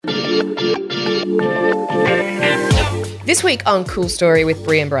This week on Cool Story with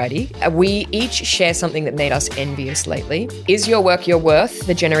Brie and Bridie, we each share something that made us envious lately. Is your work your worth?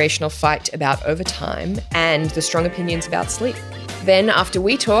 The generational fight about overtime and the strong opinions about sleep. Then after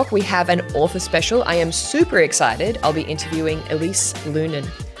we talk, we have an author special. I am super excited. I'll be interviewing Elise Loehnen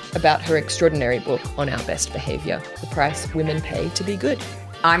about her extraordinary book on our best behaviour, the price women pay to be good.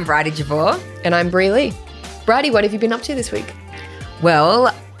 I'm Bridie Javor. And I'm Brie Lee. Bridie, what have you been up to this week?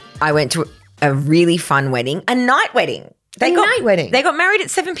 Well, I went to a really fun wedding, a night wedding. Night wedding? They got married at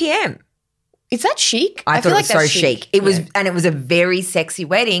 7 p.m. Is that chic? I thought it was so chic. It was, and it was a very sexy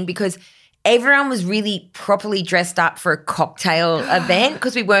wedding because everyone was really properly dressed up for a cocktail event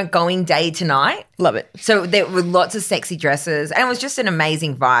because we weren't going day to night. Love it. So there were lots of sexy dresses and it was just an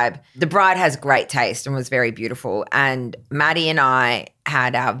amazing vibe. The bride has great taste and was very beautiful. And Maddie and I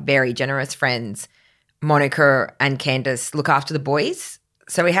had our very generous friends, Monica and Candace, look after the boys.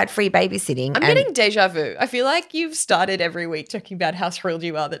 So we had free babysitting. I'm getting deja vu. I feel like you've started every week talking about how thrilled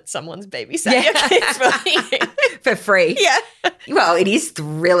you are that someone's babysat your kids for free. Yeah. Well, it is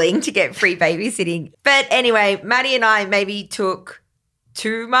thrilling to get free babysitting. But anyway, Maddie and I maybe took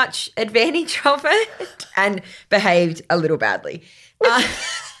too much advantage of it and behaved a little badly.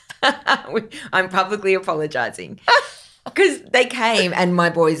 I'm publicly apologising. Because they came and my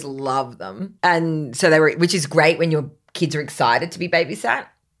boys love them. And so they were, which is great when your kids are excited to be babysat.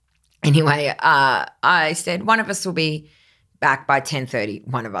 Anyway, I said one of us will be back by 10:30.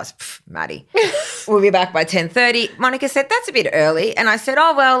 One of us, Maddie, will be back by 10:30. Monica said, that's a bit early. And I said,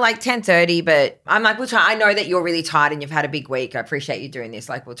 oh, well, like 10:30. But I'm like, we'll try. I know that you're really tired and you've had a big week. I appreciate you doing this.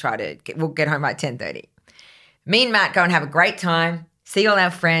 Like we'll get home by 10:30. Me and Matt go and have a great time, see all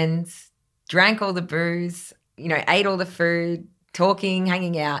our friends, drank all the booze, ate all the food, talking,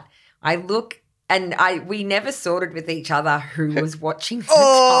 hanging out. I look and we never sorted with each other who was watching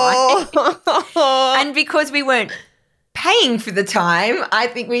the time. And because we weren't paying for the time, I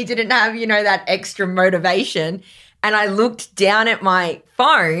think we didn't have, that extra motivation. And I looked down at my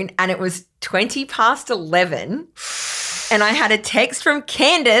phone and it was 20 past 11. And I had a text from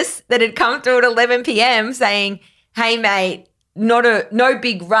Candace that had come through at 11 p.m. saying, hey, mate, no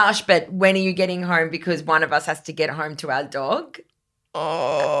big rush, but when are you getting home? Because one of us has to get home to our dog.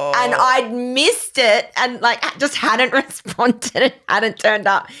 Oh. And I'd missed it and just hadn't responded and hadn't turned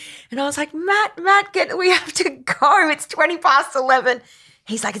up. And I was like, Matt, we have to go. It's 20 past 11.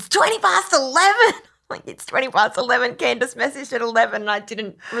 He's like, it's 20 past 11. I'm like, it's 20 past 11. Candace messaged at 11 and I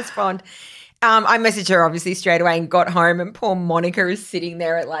didn't respond. I messaged her obviously straight away and got home and poor Monica is sitting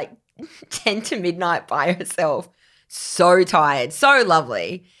there at 10 to midnight by herself. So tired, so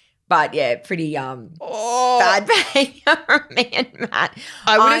lovely. But, yeah, pretty bad behaviour from me and Matt.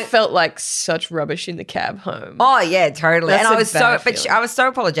 I would have felt like such rubbish in the cab home. Oh, yeah, totally. That's and I was feeling. I was so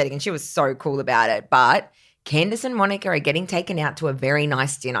apologetic and she was so cool about it. But Candace and Monica are getting taken out to a very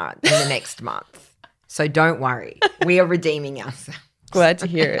nice dinner in the next month. So don't worry. We are redeeming ourselves. Glad to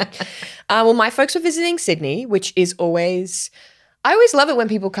hear it. Well, my folks were visiting Sydney, which is always – I always love it when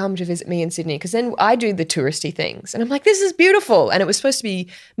people come to visit me in Sydney because then I do the touristy things and I'm like, this is beautiful. And it was supposed to be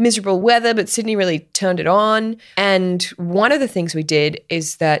miserable weather, but Sydney really turned it on. And one of the things we did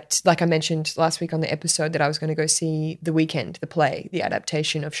is that, like I mentioned last week on the episode, that I was going to go see The Weekend, the play, the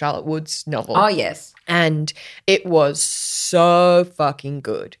adaptation of Charlotte Wood's novel. Oh, yes. And it was so fucking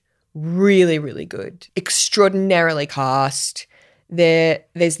good. Really, really good. Extraordinarily cast.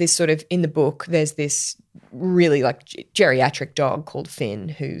 There's this sort of, in the book, there's this really geriatric dog called Finn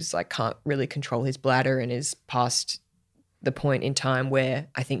who's can't really control his bladder and is past the point in time where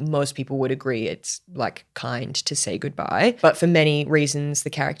I think most people would agree it's kind to say goodbye. But for many reasons, the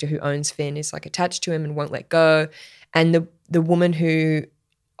character who owns Finn is attached to him and won't let go. And the woman who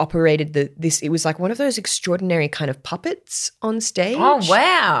operated it was one of those extraordinary kind of puppets on stage. Oh,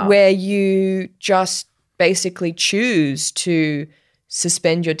 wow. Where you just basically choose to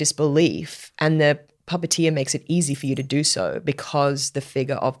suspend your disbelief and the puppeteer makes it easy for you to do so because the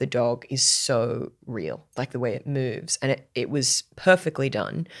figure of the dog is so real, the way it moves. And it was perfectly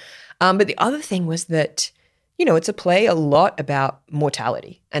done. But the other thing was that, it's a play a lot about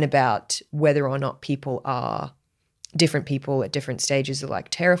mortality and about whether or not different people at different stages are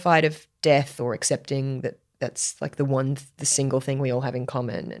terrified of death or accepting that that's the single thing we all have in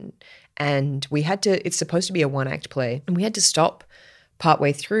common. And we had to, it's supposed to be a one-act play, and we had to stop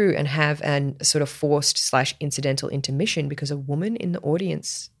partway through and have a sort of forced / incidental intermission because a woman in the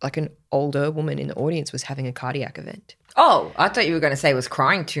audience, an older woman in the audience, was having a cardiac event. Oh, I thought you were going to say was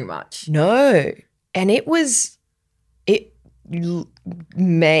crying too much. No. And it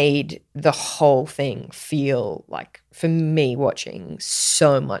made the whole thing feel for me watching,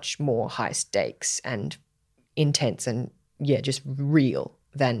 so much more high stakes and intense and just real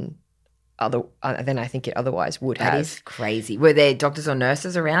than I think it otherwise would have. That is crazy. Were there doctors or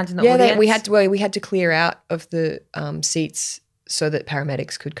nurses around in the Yeah, audience? we had to clear out of the seats so that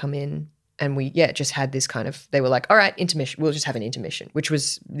paramedics could come in, and we just had this kind of. They were like, "All right, intermission. We'll just have an intermission," which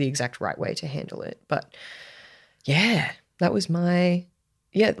was the exact right way to handle it. But yeah, that was my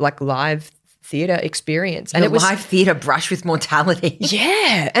like live theatre experience, and it was live theatre brush with mortality.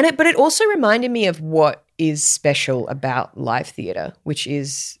 Yeah, but it also reminded me of what is special about live theatre, which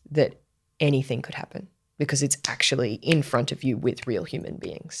is that anything could happen because it's actually in front of you with real human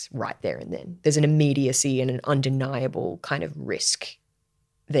beings right there and then. There's an immediacy and an undeniable kind of risk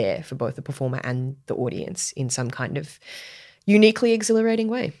there for both the performer and the audience in some kind of uniquely exhilarating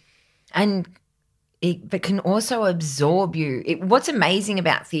way. And but can also absorb you. What's amazing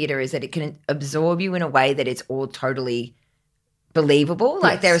about theatre is that it can absorb you in a way that it's all totally believable.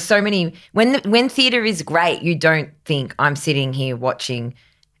 Like there are so many – when theatre is great, you don't think I'm sitting here watching –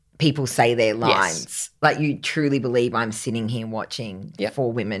 people say their lines. Yes. Like you truly believe I'm sitting here watching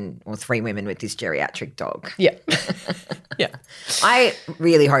 4 women or 3 women with this geriatric dog. Yeah. Yeah. I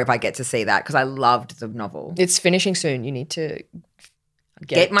really hope I get to see that because I loved the novel. It's finishing soon. You need to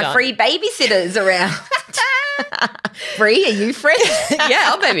get my free babysitters around. Free? Are you free?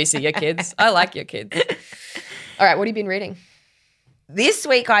 Yeah, I'll babysit your kids. I like your kids. All right, what have you been reading? This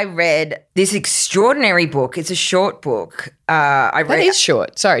week I read this extraordinary book. It's a short book. That is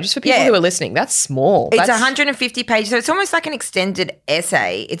short. Sorry, just for people who are listening, that's small. It's 150 pages, so it's almost like an extended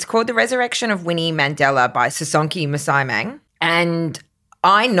essay. It's called The Resurrection of Winnie Mandela by Sisonke Musaimang. And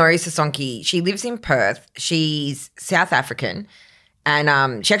I know Sisonke. She lives in Perth. She's South African.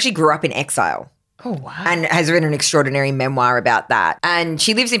 And she actually grew up in exile. Oh, wow. And has written an extraordinary memoir about that. And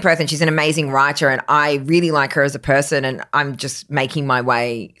she lives in Perth and she's an amazing writer and I really like her as a person and I'm just making my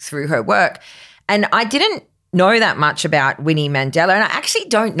way through her work. And I didn't know that much about Winnie Mandela and I actually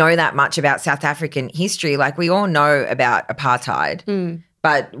don't know that much about South African history. Like we all know about apartheid.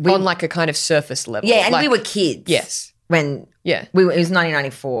 But on like a kind of surface level. Yeah, and we were kids. Yes. When it was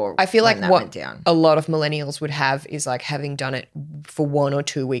 1994. I feel like that what went down. A lot of millennials would have is like having done it for 1 or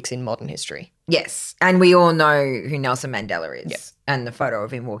 2 weeks in modern history. Yes, and we all know who Nelson Mandela is and the photo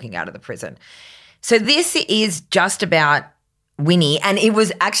of him walking out of the prison. So this is just about Winnie and it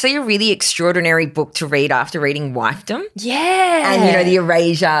was actually a really extraordinary book to read after reading Wifedom. Yeah. And, the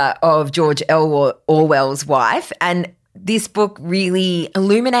erasure of George Orwell's wife. And this book really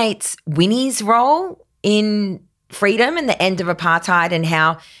illuminates Winnie's role in freedom and the end of apartheid and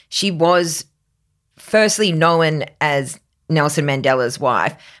how she was firstly known as Nelson Mandela's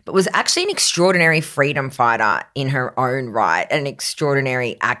wife, but was actually an extraordinary freedom fighter in her own right, an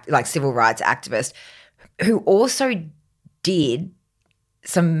extraordinary civil rights activist who also did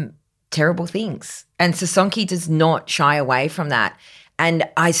some terrible things. And Sisonke does not shy away from that. And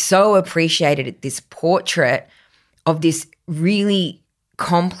I so appreciated this portrait of this really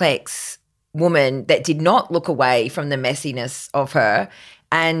complex woman that did not look away from the messiness of her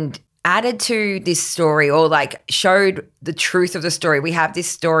and added to this story or showed the truth of the story. We have this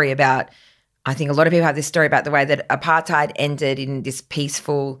story about, I think a lot of people have this story about the way that apartheid ended in this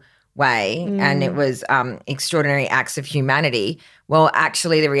peaceful way and it was extraordinary acts of humanity. Well,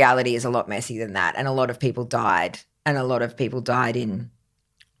 actually the reality is a lot messy than that and a lot of people died and a lot of people died in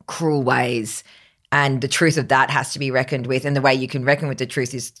cruel ways. And the truth of that has to be reckoned with. And the way you can reckon with the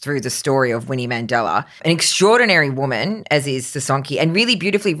truth is through the story of Winnie Mandela, an extraordinary woman, as is Sisonke, and really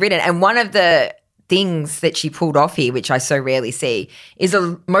beautifully written. And one of the things that she pulled off here, which I so rarely see, is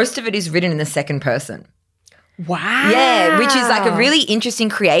most of it is written in the second person. Wow. Yeah, which is like a really interesting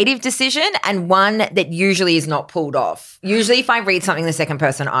creative decision and one that usually is not pulled off. Usually if I read something in the second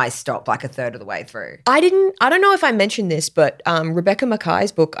person, I stop like a third of the way through. I don't know if I mentioned this, but Rebecca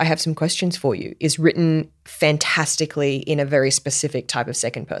Mackay's book, I Have Some Questions for You, is written fantastically in a very specific type of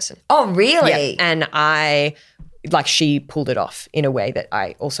second person. Oh, really? Yeah. And she pulled it off in a way that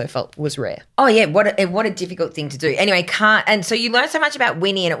I also felt was rare. Oh, yeah. What a difficult thing to do. Anyway, and so you learned so much about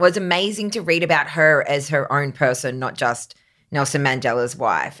Winnie and it was amazing to read about her as her own person, not just Nelson Mandela's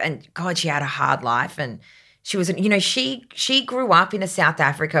wife. And God, she had a hard life and she was, she grew up in a South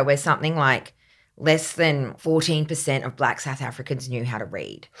Africa where something like less than 14% of Black South Africans knew how to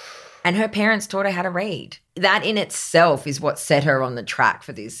read. And her parents taught her how to read. That in itself is what set her on the track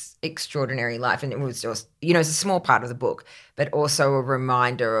for this extraordinary life. And it was just, it's a small part of the book, but also a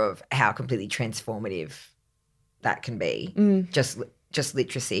reminder of how completely transformative that can be. Just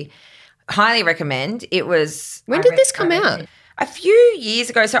literacy. Highly recommend. It was. When did this come out? A few years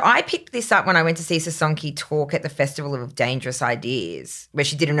ago, so I picked this up when I went to see Sasonki talk at the Festival of Dangerous Ideas, where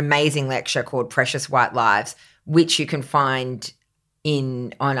she did an amazing lecture called Precious White Lives, which you can find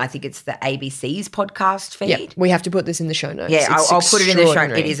on I think it's the ABC's podcast feed. Yep. We have to put this in the show notes. Yeah, I'll put it in the show.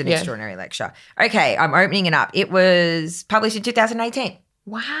 It is an Yeah. extraordinary lecture. Okay, I'm opening it up. It was published in 2018.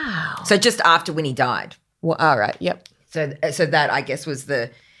 Wow. So just after Winnie died. Well, all right. Yep. So that, I guess, was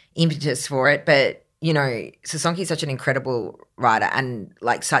the impetus for it. But, you know, Sasonki is such an incredible writer and,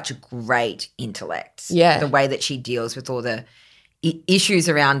 like, such a great intellect. Yeah. The way that she deals with all the issues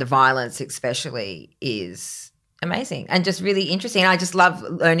around the violence especially is amazing and just really interesting. I just love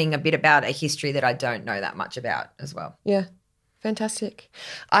learning a bit about a history that I don't know that much about as well. Yeah. Fantastic.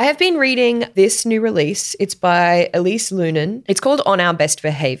 I have been reading this new release. It's by Elise Loehnen. It's called On Our Best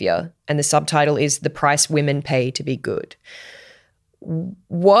Behaviour, and the subtitle is The Price Women Pay to Be Good.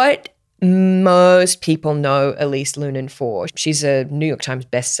 What most people know Elise Loehnen for, she's a New York Times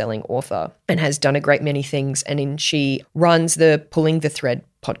best-selling author and has done a great many things, and she runs the Pulling the Thread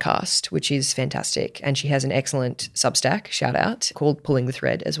podcast, which is fantastic, and she has an excellent Substack, shout out, called Pulling the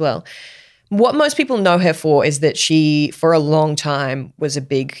Thread as well. What most people know her for is that she, for a long time, was a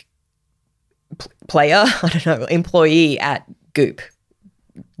big player, employee at Goop.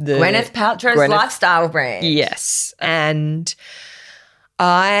 Gwyneth Paltrow's lifestyle brand. Yes. And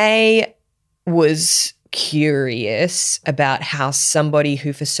I was curious about how somebody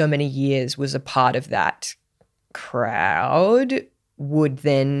who for so many years was a part of that crowd would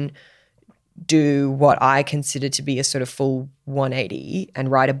then do what I consider to be a sort of full 180 and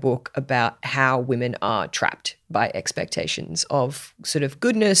write a book about how women are trapped by expectations of sort of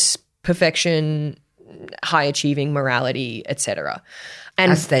goodness, perfection, high achieving morality, etc.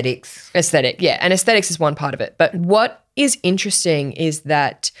 And aesthetics, yeah. And aesthetics is one part of it. But what is interesting is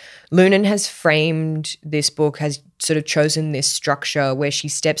that Loehnen has framed this book, has sort of chosen this structure where she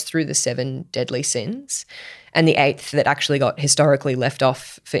steps through the 7 deadly sins and the 8th that actually got historically left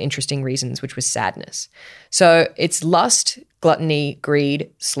off for interesting reasons, which was sadness. So it's lust, gluttony, greed,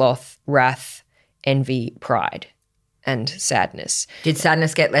 sloth, wrath, envy, pride, and sadness. Did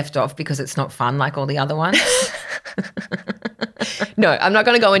sadness get left off because it's not fun like all the other ones? No, I'm not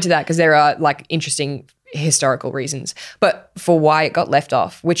going to go into that because there are like interesting historical reasons, but for why it got left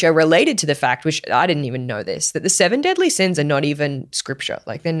off, which are related to the fact, which I didn't even know this, that the 7 deadly sins are not even scripture.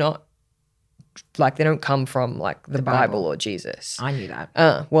 Like they're not, like they don't come from like the Bible or Jesus. I knew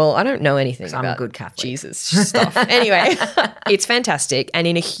that. Well, I don't know anything about I'm a good Catholic. Jesus stuff. Anyway, it's fantastic. And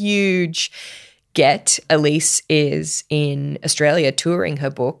in a huge get, Elise is in Australia touring her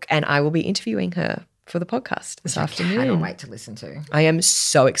book, and I will be interviewing her for the podcast this afternoon. I can't wait to listen to. I am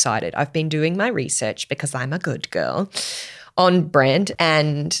so excited. I've been doing my research because I'm a good girl on brand,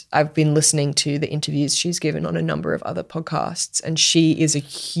 and I've been listening to the interviews she's given on a number of other podcasts, and she is a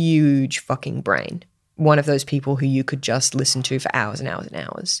huge fucking brain. One of those people who you could just listen to for hours and hours and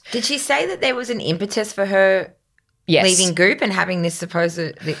hours. Did she say that there was an impetus for her leaving Goop and having this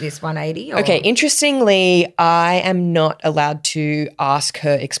this 180? Or? Okay, interestingly, I am not allowed to ask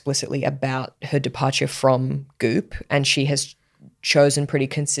her explicitly about her departure from Goop, and she has chosen pretty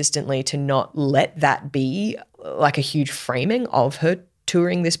consistently to not let that be like a huge framing of her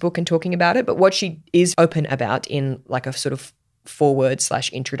touring this book and talking about it. But what she is open about in like a sort of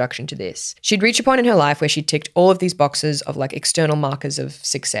foreword/introduction to this, she'd reached a point in her life where she ticked all of these boxes of like external markers of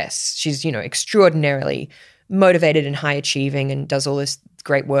success. She's, you know, extraordinarily motivated and high achieving and does all this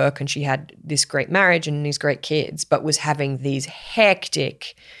great work, and she had this great marriage and these great kids, but was having these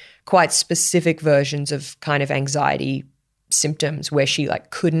hectic, quite specific versions of kind of anxiety symptoms where she like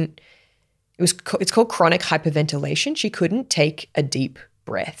couldn't, it's called chronic hyperventilation. She couldn't take a deep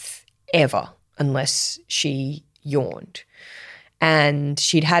breath ever unless she yawned. And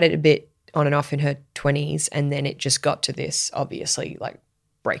she'd had it a bit on and off in her 20s, and then it just got to this obviously like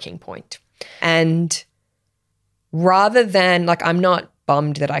breaking point. And rather than like, I'm not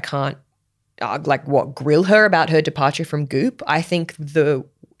bummed that I can't grill her about her departure from Goop. I think the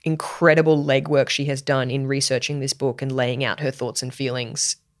incredible legwork she has done in researching this book and laying out her thoughts and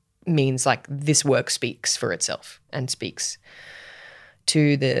feelings means like this work speaks for itself and speaks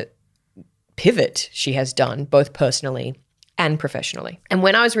to the pivot she has done both personally and professionally. And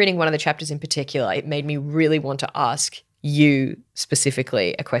when I was reading one of the chapters in particular, it made me really want to ask you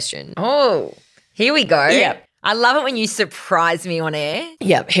specifically a question. Oh, here we go. Yeah. I love it when you surprise me on air.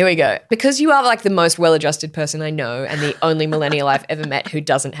 Yeah, here we go. Because you are like the most well-adjusted person I know and the only millennial I've ever met who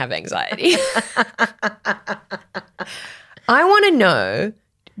doesn't have anxiety. I want to know,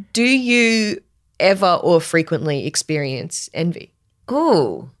 do you ever or frequently experience envy?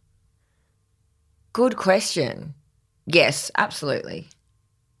 Ooh, good question. Yes, absolutely.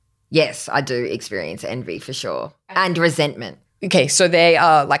 Yes, I do experience envy for sure. And resentment. Okay, so they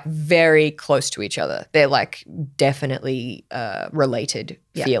are like very close to each other. They're like definitely related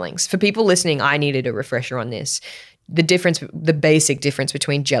feelings. For people listening, I needed a refresher on this. The basic difference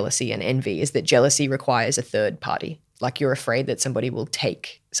between jealousy and envy is that jealousy requires a third party. Like you're afraid that somebody will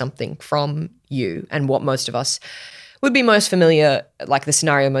take something from you. And what most of us would be most familiar, like the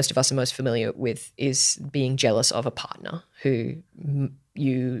scenario most of us are most familiar with, is being jealous of a partner who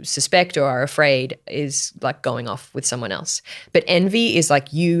you suspect or are afraid is like going off with someone else. But envy is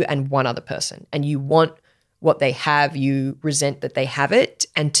like you and one other person, and you want what they have, you resent that they have it,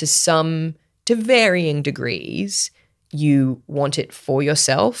 and to varying degrees, you want it for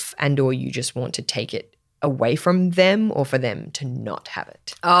yourself and or you just want to take it away from them or for them to not have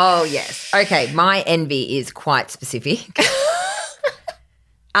it. Oh, yes. Okay, my envy is quite specific.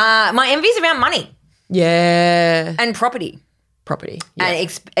 My envy is around money. Yeah. And property. Yeah.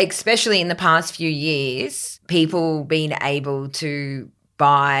 And especially in the past few years, people being able to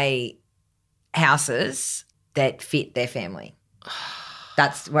buy houses that fit their family.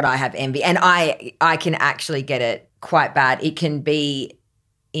 That's what I have envy. And I can actually get it quite bad. It can be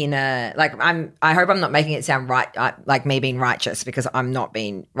in a, like, I hope I'm not making it sound right, like me being righteous, because I'm not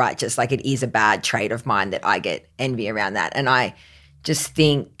being righteous. Like, it is a bad trait of mine that I get envy around that. And I just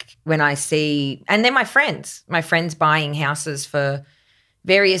think when I see, and they're my friends buying houses for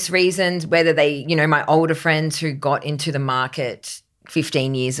various reasons, whether they, my older friends who got into the market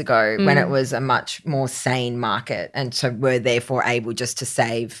 15 years ago when it was a much more sane market, and so were therefore able just to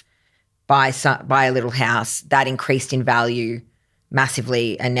save, buy a little house that increased in value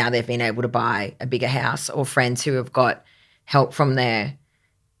massively, and now they've been able to buy a bigger house, or friends who have got help from their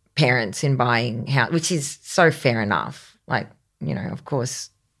parents in buying house, which is so fair enough. Like, of course,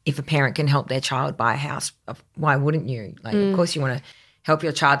 if a parent can help their child buy a house, why wouldn't you? Like, of course you want to help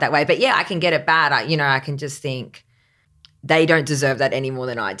your child that way. But yeah, I can get it bad. I can just think they don't deserve that any more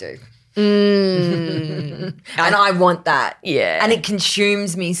than I do. And I want that. Yeah. And it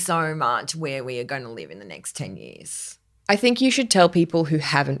consumes me so much where we are going to live in the next 10 years. I think you should tell people who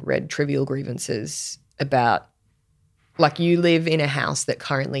haven't read Trivial Grievances about, like, you live in a house that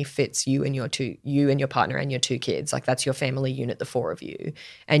currently fits you and your partner and your two kids. Like, that's your family unit, the four of you.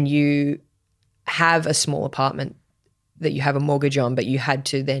 And you have a small apartment that you have a mortgage on, but you had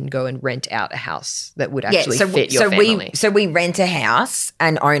to then go and rent out a house that would actually fit your family. So we rent a house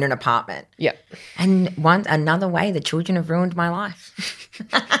and own an apartment. Yep. And another way the children have ruined my life.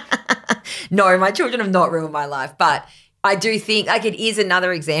 No, my children have not ruined my life, but I do think, like, it is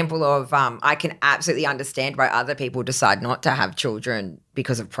another example of I can absolutely understand why other people decide not to have children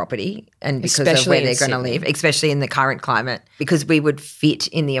because of property and because of where they're going to live, especially in the current climate, because we would fit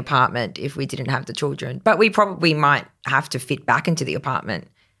in the apartment if we didn't have the children. But we probably might have to fit back into the apartment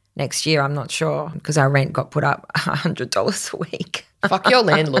next year. I'm not sure, because our rent got put up $100 a week. Fuck your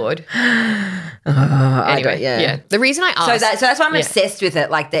landlord. Anyway, yeah. The reason I asked. So that's why I'm obsessed with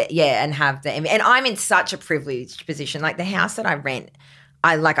it, like that, and have the, and I'm in such a privileged position. Like, the house that I rent,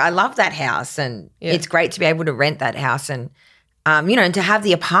 I love that house, and it's great to be able to rent that house, and and to have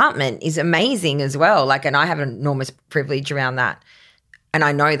the apartment is amazing as well. Like, and I have an enormous privilege around that, and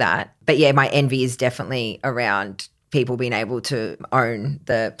I know that. But yeah, my envy is definitely around people being able to own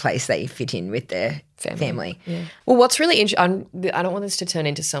the place they fit in with their family. Yeah. Well, what's really interesting, I don't want this to turn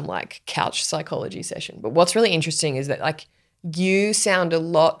into some like couch psychology session, but what's really interesting is that, like, you sound a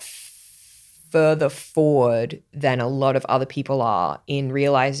lot further forward than a lot of other people are in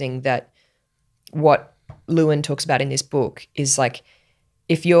realizing that what Loehnen talks about in this book is, like,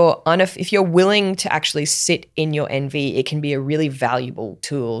 if you're willing to actually sit in your envy, it can be a really valuable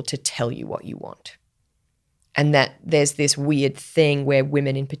tool to tell you what you want. And that there's this weird thing where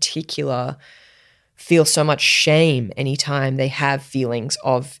women in particular feel so much shame anytime they have feelings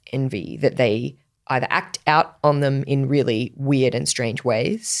of envy, that they either act out on them in really weird and strange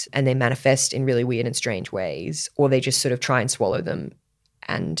ways, and they manifest in really weird and strange ways, or they just sort of try and swallow them,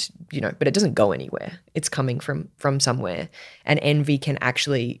 and but it doesn't go anywhere. It's coming from somewhere. And envy can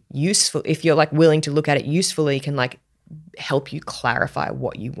actually if you're like willing to look at it usefully, can like help you clarify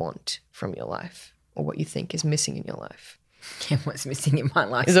what you want from your life, or what you think is missing in your life. Yeah, what's missing in my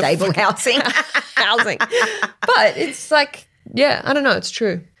life? Stable housing. Housing. But it's like, I don't know, it's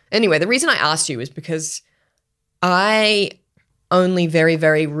true. Anyway, the reason I asked you is because I only very,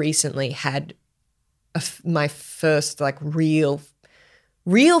 very recently had my first like real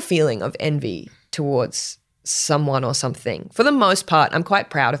feeling of envy towards someone or something. For the most part, I'm quite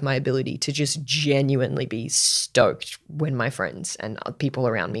proud of my ability to just genuinely be stoked when my friends and people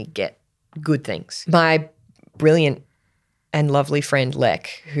around me get good things. My brilliant and lovely friend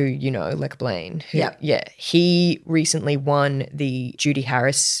Lek, who you know, Lek Blaine. Yep. Yeah. He recently won the Judy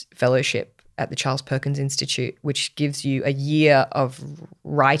Harris Fellowship at the Charles Perkins Institute, which gives you a year of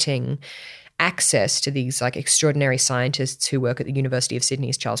writing access to these like extraordinary scientists who work at the University of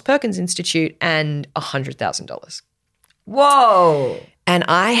Sydney's Charles Perkins Institute and $100,000. Whoa. And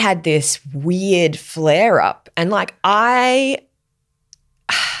I had this weird flare up. And like I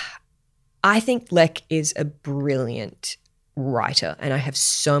think Lek is a brilliant writer, and I have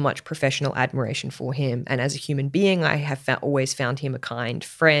so much professional admiration for him. And as a human being, I have always found him a kind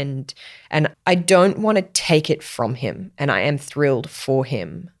friend, and I don't want to take it from him, and I am thrilled for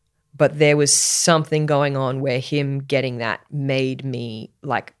him. But there was something going on where him getting that made me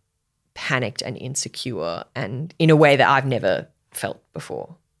like panicked and insecure, and in a way that I've never felt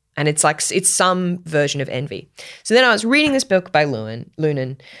before. And it's like, it's some version of envy. So then I was reading this book by Loehnen,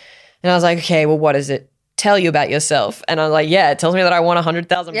 and I was like, okay, well, what does it tell you about yourself? And I was like, yeah, it tells me that I won $100,000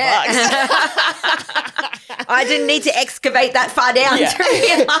 bucks. I didn't need to excavate that far down to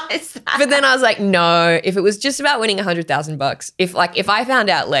realize that. But then I was like, no, if it was just about winning $100,000 bucks, if I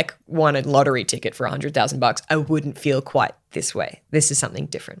found out Lek won a lottery ticket for $100,000 bucks, I wouldn't feel quite this way. This is something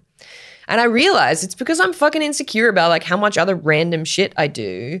different. And I realized it's because I'm fucking insecure about like how much other random shit I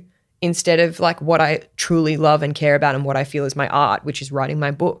do instead of like what I truly love and care about and what I feel is my art, which is writing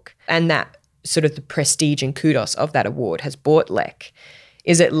my book. And that sort of the prestige and kudos of that award has bought Lek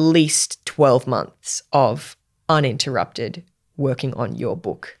is at least 12 months of uninterrupted working on your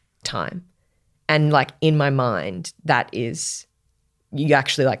book time. And like in my mind, that is, you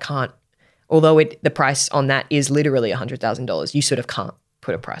actually like can't, although the price on that is literally $100,000, you sort of can't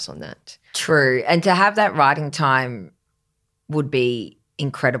put a price on that. True. And to have that writing time would be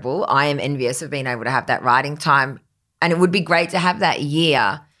incredible. I am envious of being able to have that writing time, and it would be great to have that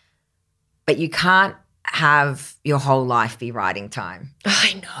year, but you can't have your whole life be writing time.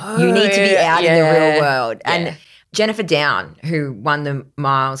 I know. You need to be out in the real world. Yeah. And Jennifer Down, who won the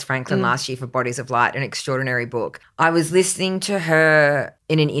Miles Franklin last year for Bodies of Light, an extraordinary book. I was listening to her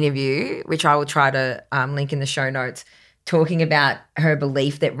in an interview, which I will try to link in the show notes, talking about her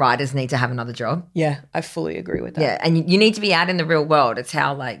belief that writers need to have another job. Yeah, I fully agree with that. Yeah, and you need to be out in the real world. It's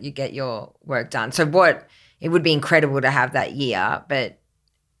how like you get your work done. So it would be incredible to have that year, but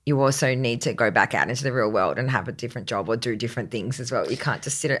you also need to go back out into the real world and have a different job or do different things as well. You can't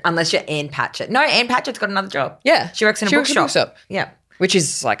just sit unless you're Anne Patchett. No, Anne Patchett's got another job. Yeah. She works in a bookshop. Yeah. Which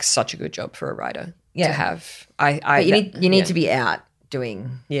is like such a good job for a writer to have. But you need to be out doing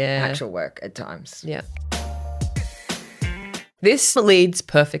actual work at times. Yeah. This leads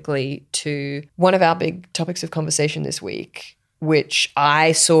perfectly to one of our big topics of conversation this week, which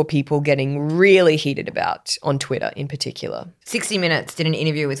I saw people getting really heated about on Twitter in particular. 60 Minutes did an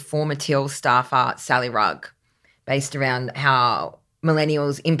interview with former Teal staffer Sally Rugg based around how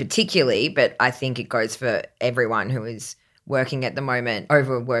millennials in particularly, but I think it goes for everyone who is working at the moment,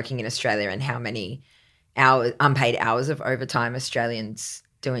 overworking in Australia, and how many unpaid hours of overtime Australians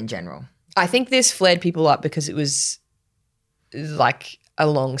do in general. I think this flared people up because it was like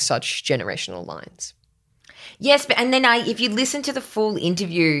along such generational lines. Yes, but and then if you listen to the full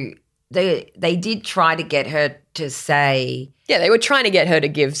interview, they did try to get her to say... Yeah, they were trying to get her to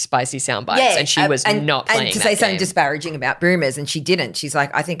give spicy sound bites, and she was not playing and to that say something game. disparaging about boomers, and she didn't. She's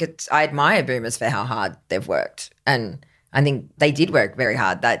like, I admire boomers for how hard they've worked, and I think they did work very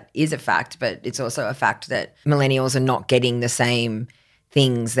hard. That is a fact, but it's also a fact that millennials are not getting the same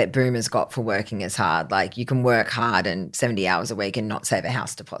things that boomers got for working as hard. Like you can work hard and 70 hours a week and not save a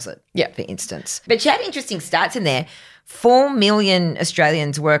house deposit, for instance. But she had interesting stats in there. 4 million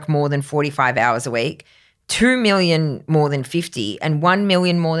Australians work more than 45 hours a week, 2 million more than 50, and 1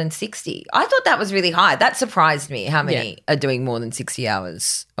 million more than 60. I thought that was really high. That surprised me, how many are doing more than 60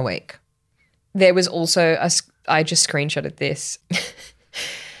 hours a week. There was also, I just screenshotted this.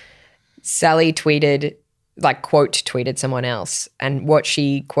 Sally tweeted, tweeted someone else, and what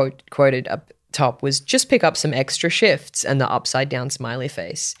she quoted up top was just pick up some extra shifts and the upside down smiley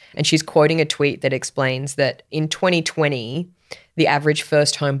face. And she's quoting a tweet that explains that in 2020, the average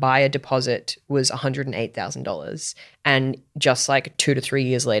first home buyer deposit was $108,000. And just like 2 to 3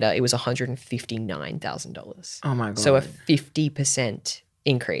 years later, it was $159,000. Oh my God. So a 50%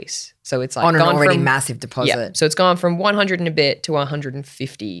 increase. So it's like on an already massive deposit. Yeah. So it's gone from 100 and a bit to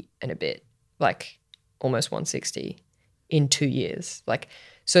 150 and a bit, like almost 160 in 2 years.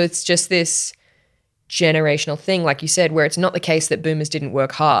 So it's just this generational thing, like you said, where it's not the case that boomers didn't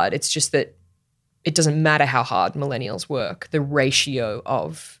work hard. It's just that it doesn't matter how hard millennials work. The ratio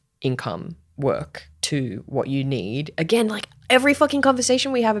of income work to what you need. Again, like every fucking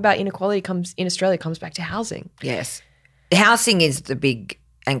conversation we have about inequality in Australia comes back to housing. Yes. housing is the big,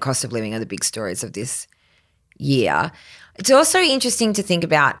 and cost of living are the big stories of this year. It's also interesting to think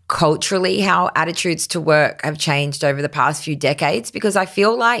about culturally how attitudes to work have changed over the past few decades, because I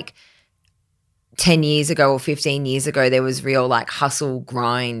feel like 10 years ago or 15 years ago, there was real like hustle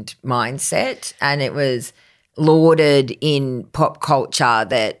grind mindset, and it was lauded in pop culture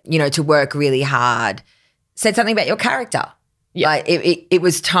that, you know, to work really hard said something about your character. Yeah. Like it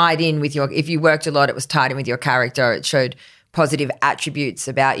was tied in with if you worked a lot, it was tied in with your character. It showed positive attributes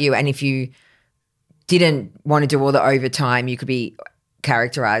about you. And if you didn't want to do all the overtime, you could be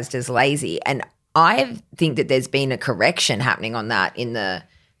characterized as lazy. And I think that there's been a correction happening on that in the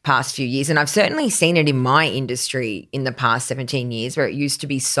past few years. And I've certainly seen it in my industry in the past 17 years, where it used to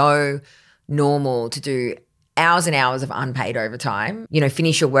be so normal to do hours and hours of unpaid overtime, you know,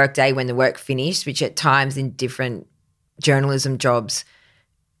 finish your workday when the work finished, which at times in different journalism jobs,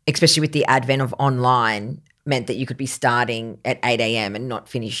 especially with the advent of online, meant that you could be starting at 8 a.m. and not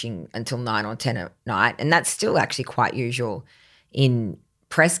finishing until 9 or 10 at night. And that's still actually quite usual in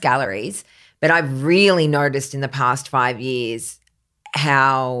press galleries. But I've really noticed in the past 5 years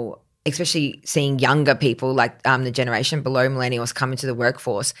how, especially seeing younger people like the generation below millennials come into the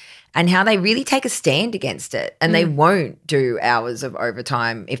workforce, and how they really take a stand against it, and they won't do hours of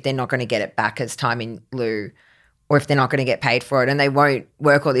overtime if they're not going to get it back as time in lieu, or if they're not going to get paid for it, and they won't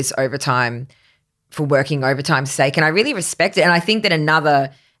work all this overtime for working overtime's sake. And I really respect it. And I think that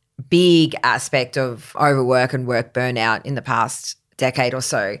another big aspect of overwork and work burnout in the past decade or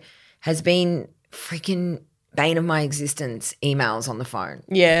so has been freaking bane of my existence, emails on the phone.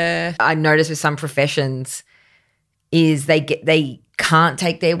 Yeah. I notice with some professions is they can't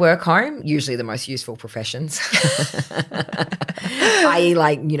take their work home, usually the most useful professions, i.e.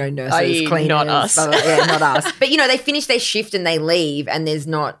 like, you know, nurses, cleaners. Not us. Blah, blah, blah. Yeah, not us. But, you know, they finish their shift and they leave, and there's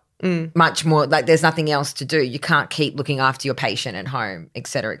not much more, like there's nothing else to do. You can't keep looking after your patient at home, et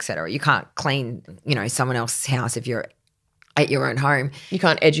cetera, et cetera. You can't clean, you know, someone else's house if you're at your own home. You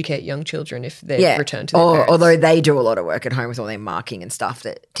can't educate young children if they're returned to their parents. Although they do a lot of work at home with all their marking and stuff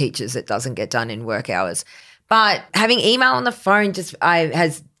that teachers that doesn't get done in work hours. But having email on the phone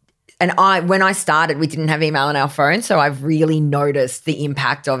when I started, we didn't have email on our phone, so I've really noticed the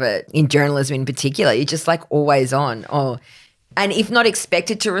impact of it in journalism in particular. You're just like always on. And if not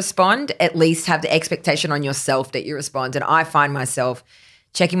expected to respond, at least have the expectation on yourself that you respond. And I find myself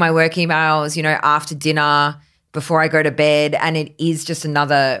checking my work emails, you know, after dinner, before I go to bed, and it is just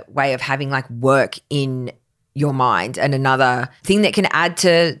another way of having like work in your mind, and another thing that can add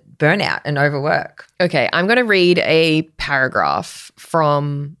to burnout and overwork. Okay, I'm going to read a paragraph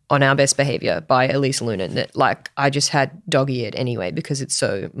from On Our Best Behaviour by Elise Loehnen that like I just had dog-eared anyway because it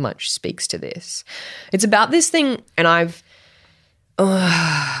so much speaks to this. It's about this thing, and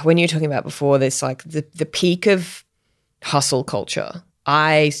when you were talking about before this, like the peak of hustle culture,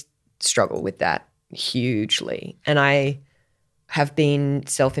 I struggle with that hugely. And I have been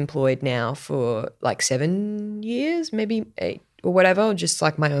self-employed now for like 7 years, maybe 8 or whatever, just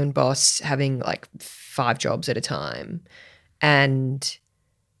like my own boss, having like 5 jobs at a time. And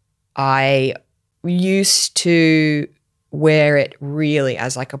I used to wear it really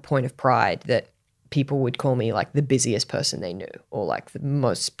as like a point of pride that people would call me like the busiest person they knew, or like the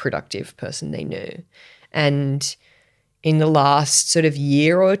most productive person they knew. And in the last sort of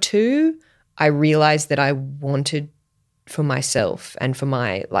year or two, I realized that I wanted for myself and for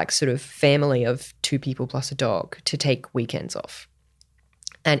my like sort of family of 2 people plus a dog to take weekends off.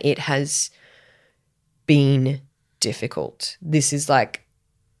 And it has been difficult. This is like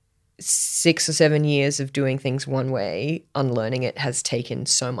 6 or 7 years of doing things one way. Unlearning it has taken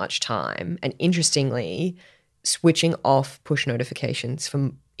so much time. And interestingly, switching off push notifications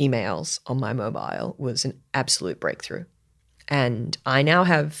from emails on my mobile was an absolute breakthrough. And I now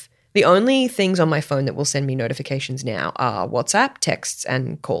have the only things on my phone that will send me notifications now are WhatsApp, texts,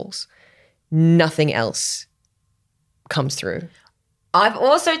 and calls. Nothing else comes through. I've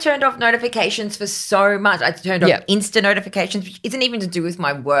also turned off notifications for so much. I turned off Insta notifications, which isn't even to do with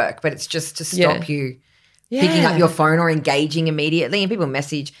my work, but it's just to stop you picking up your phone or engaging immediately. And people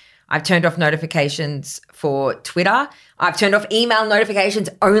message. I've turned off notifications for Twitter. I've turned off email notifications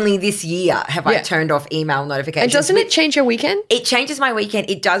only this year. I turned off email notifications. And doesn't it change your weekend? It changes my weekend.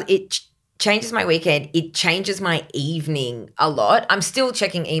 It does. It changes my weekend. It changes my evening a lot. I'm still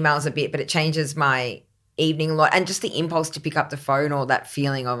checking emails a bit, but it changes my evening a lot. And just the impulse to pick up the phone, or that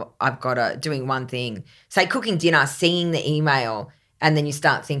feeling of I've got to doing one thing, say cooking dinner, seeing the email, and then you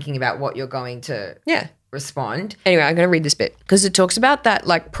start thinking about what you're going to respond. Anyway, I'm going to read this bit because it talks about that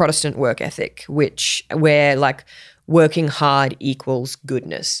like Protestant work ethic, where like working hard equals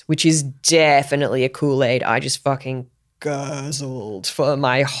goodness, which is definitely a Kool-Aid I just fucking guzzled for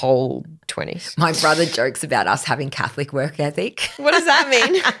my whole 20s. My brother jokes about us having Catholic work ethic. What does that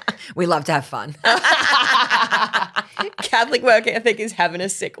mean? We love to have fun. Catholic work ethic is having a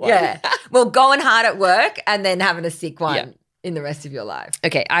sick one. Yeah. Well, going hard at work and then having a sick one Yeah. in the rest of your life.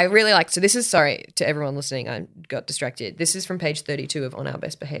 Okay, I really like, so this is, sorry to everyone listening, I got distracted. This is from page 32 of On Our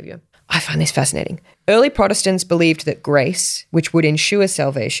Best Behaviour. I find this fascinating. Early Protestants believed that grace, which would ensure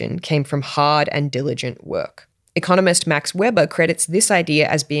salvation, came from hard and diligent work. Economist Max Weber credits this idea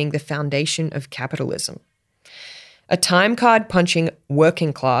as being the foundation of capitalism. A time card punching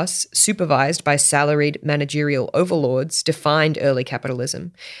working class, supervised by salaried managerial overlords, defined early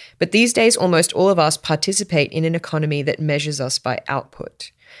capitalism. But these days, almost all of us participate in an economy that measures us by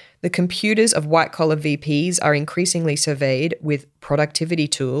output. The computers of white-collar VPs are increasingly surveyed with productivity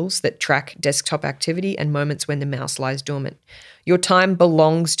tools that track desktop activity and moments when the mouse lies dormant. Your time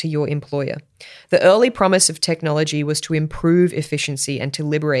belongs to your employer. The early promise of technology was to improve efficiency and to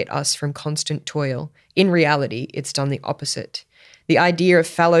liberate us from constant toil. In reality, it's done the opposite. The idea of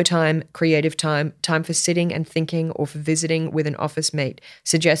fallow time, creative time, time for sitting and thinking or for visiting with an office mate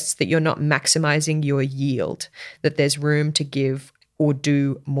suggests that you're not maximizing your yield, that there's room to give or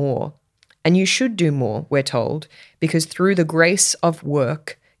do more. And you should do more, we're told, because through the grace of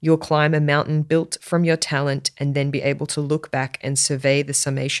work, you'll climb a mountain built from your talent and then be able to look back and survey the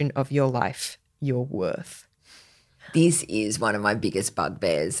summation of your life, your worth. This is one of my biggest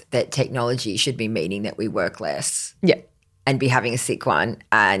bugbears, that technology should be meaning that we work less. Yeah. And be having a sick one,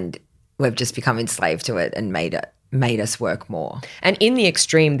 and we've just become enslaved to it and made us work more. And in the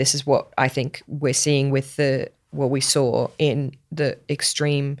extreme, this is what I think we're seeing with what we saw in the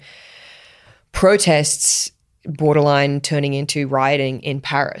extreme protests borderline turning into rioting in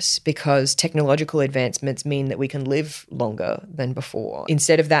Paris, because technological advancements mean that we can live longer than before.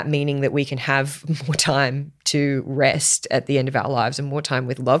 Instead of that meaning that we can have more time to rest at the end of our lives and more time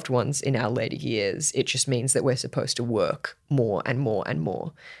with loved ones in our later years, it just means that we're supposed to work more and more and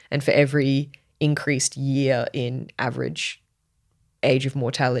more. And for every increased year in average age of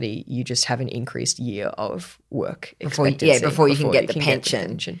mortality, you just have an increased year of work expectancy. Before you can get the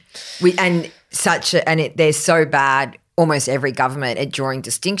pension. They're so bad, almost every government, at drawing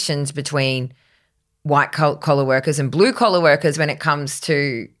distinctions between white collar workers and blue collar workers when it comes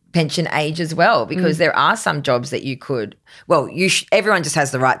to pension age as well, because there are some jobs that you could, everyone just has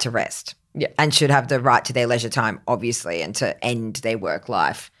the right to rest, and should have the right to their leisure time, obviously, and to end their work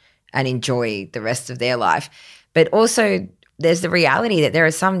life and enjoy the rest of their life. But also, there's the reality that there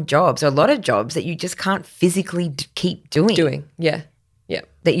are some jobs, or a lot of jobs, that you just can't physically keep doing. Yeah.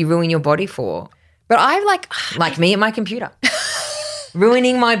 That you ruin your body for. But I like me at my computer.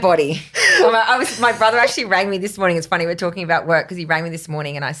 Ruining my body. My brother actually rang me this morning. It's funny, we're talking about work, because he rang me this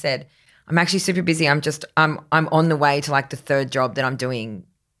morning and I said, I'm actually super busy. I'm on the way to like the third different job that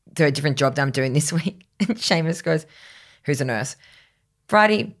I'm doing this week. And Seamus goes, who's a nurse?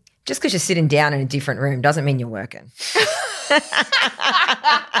 Bridie, just because you're sitting down in a different room doesn't mean you're working.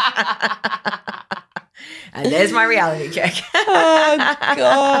 And there's my reality check. Oh,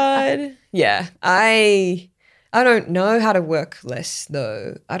 God. Yeah. I don't know how to work less,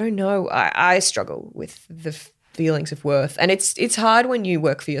 though. I don't know. I struggle with the feelings of worth. And it's hard when you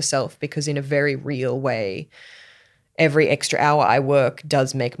work for yourself, because in a very real way, every extra hour I work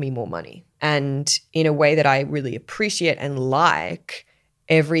does make me more money. And in a way that I really appreciate and like,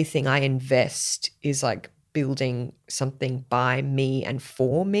 everything I invest is like building something by me and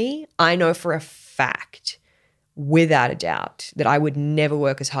for me. I know for a fact, without a doubt, that I would never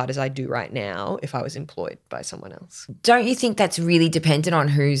work as hard as I do right now if I was employed by someone else. Don't you think that's really dependent on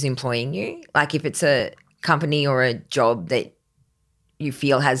who's employing you? Like if it's a company or a job that you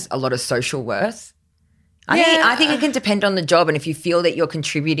feel has a lot of social worth? I think it can depend on the job, and if you feel that you're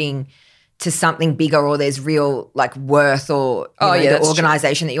contributing to something bigger, or there's real like worth, or the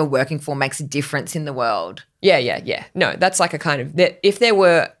organisation that you're working for makes a difference in the world. Yeah. No, that's like a kind of, if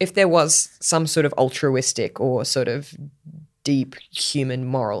there was some sort of altruistic or sort of deep human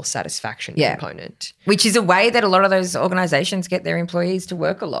moral satisfaction component, which is a way that a lot of those organisations get their employees to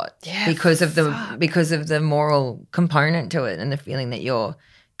work a lot, because of the moral component to it and the feeling that you're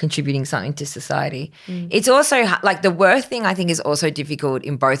contributing something to society. It's also like the worth thing, I think, is also difficult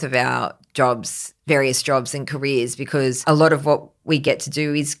in both of our jobs, various jobs and careers, because a lot of what we get to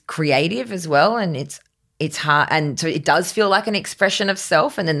do is creative as well, and it's hard, and so it does feel like an expression of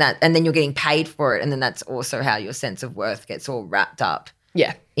self, and then you're getting paid for it, and then that's also how your sense of worth gets all wrapped up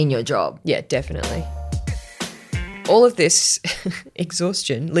in your job. Yeah, definitely. All of this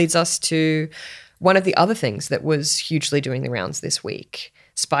exhaustion leads us to one of the other things that was hugely doing the rounds this week.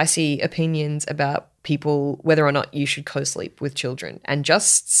 spicy opinions about people, whether or not you should co-sleep with children, and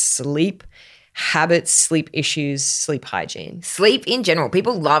just sleep habits, sleep issues, sleep hygiene. Sleep in general.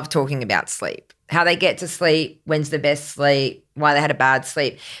 People love talking about sleep, how they get to sleep, when's the best sleep, why they had a bad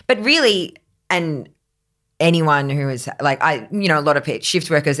sleep. But really, and anyone who is like, a lot of shift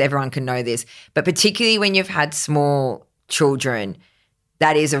workers, everyone can know this, but particularly when you've had small children,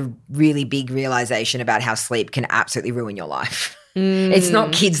 that is a really big realization about how sleep can absolutely ruin your life. It's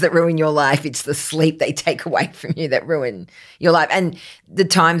not kids that ruin your life. It's the sleep they take away from you that ruin your life. And the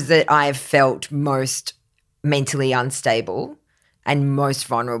times that I've felt most mentally unstable and most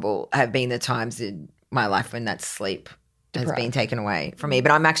vulnerable have been the times in my life when that sleep has been taken away from me.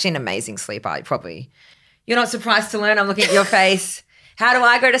 But I'm actually an amazing sleeper. You're not surprised to learn. I'm looking at your face. How do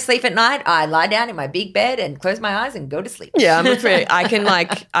I go to sleep at night? I lie down in my big bed and close my eyes and go to sleep. Yeah,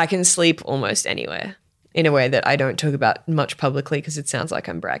 I can sleep almost anywhere. In a way that I don't talk about much publicly because it sounds like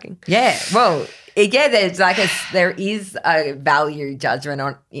I'm bragging. Yeah, well, there is a value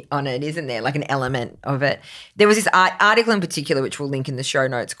judgment on it, isn't there? Like an element of it. There was this article in particular, which we'll link in the show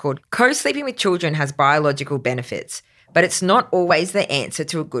notes, called "Co-Sleeping with Children Has Biological Benefits, but It's Not Always the Answer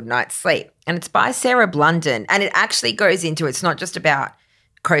to a Good Night's Sleep." And it's by Sarah Blunden. And it actually goes into, it's not just about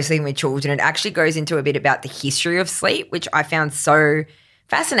co-sleeping with children. It actually goes into a bit about the history of sleep, which I found so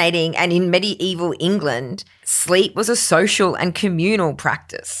fascinating. And in medieval England, sleep was a social and communal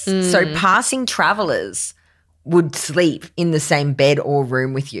practice. So passing travellers would sleep in the same bed or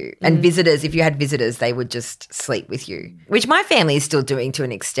room with you. And visitors, if you had visitors, they would just sleep with you, which my family is still doing to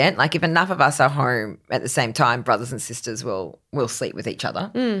an extent. Like if enough of us are home at the same time, brothers and sisters will sleep with each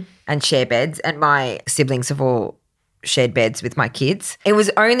other and share beds. And my siblings have all shared beds with my kids. It was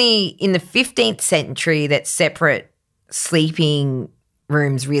only in the 15th century that separate sleeping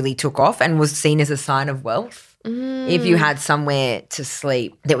rooms really took off and was seen as a sign of wealth. If you had somewhere to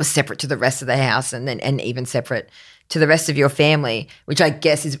sleep that was separate to the rest of the house and even separate to the rest of your family, which I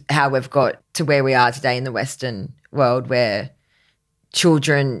guess is how we've got to where we are today in the Western world, where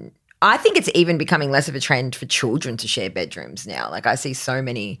children, I think it's even becoming less of a trend for children to share bedrooms now. Like I see so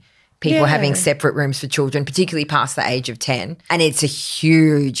many people having separate rooms for children, particularly past the age of 10. And it's a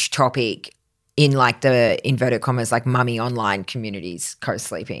huge topic in like the inverted commas, like mummy online communities,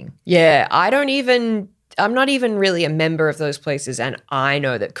 co-sleeping. Yeah, I'm not even really a member of those places, and I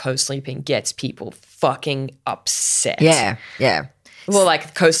know that co-sleeping gets people fucking upset. Yeah, yeah. Well,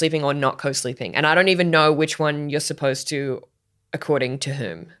 like co-sleeping or not co-sleeping. And I don't even know which one you're supposed to, according to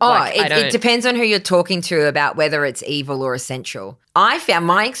whom. It depends on who you're talking to about whether it's evil or essential. I found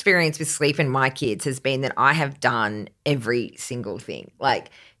my experience with sleep and my kids has been that I have done every single thing. Like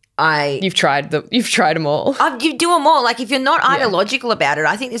you've tried them all. You do them all. Like if you're not ideological about it,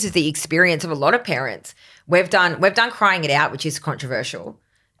 I think this is the experience of a lot of parents. We've done crying it out, which is controversial,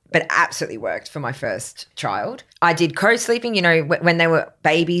 but absolutely worked for my first child. I did co-sleeping, when they were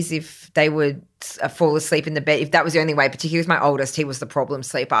babies, if they would fall asleep in the bed, if that was the only way, particularly with my oldest, he was the problem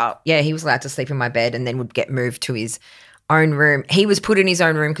sleeper. Yeah, he was allowed to sleep in my bed and then would get moved to his own room. He was put in his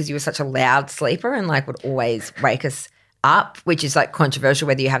own room because he was such a loud sleeper and like would always wake us up, which is like controversial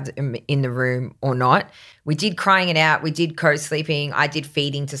whether you have them in the room or not. We did crying it out. We did co-sleeping. I did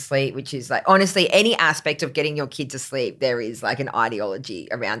feeding to sleep, which is like honestly any aspect of getting your kid to sleep, there is like an ideology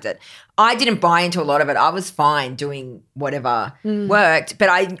around it. I didn't buy into a lot of it. I was fine doing whatever worked, but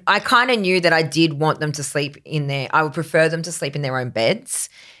I kind of knew that I did want them to sleep in there. I would prefer them to sleep in their own beds,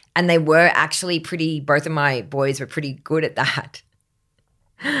 and they were actually both of my boys were pretty good at that.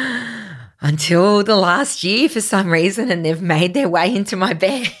 Until the last year for some reason, and they've made their way into my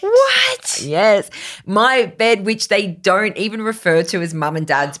bed. What? Yes. My bed, which they don't even refer to as mum and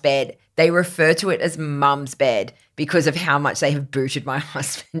dad's bed. They refer to it as mum's bed because of how much they have booted my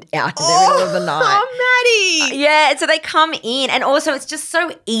husband out in the middle of the night. Oh, Maddie. Yeah, so they come in, and also it's just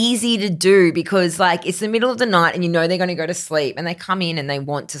so easy to do because like it's the middle of the night and they're going to go to sleep, and they come in and they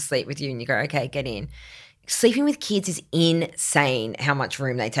want to sleep with you and you go, okay, get in. Sleeping with kids is insane how much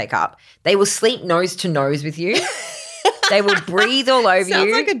room they take up. They will sleep nose to nose with you. They will breathe all over you.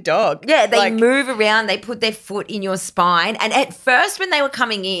 Sounds like a dog. Yeah, they move around. They put their foot in your spine. And at first when they were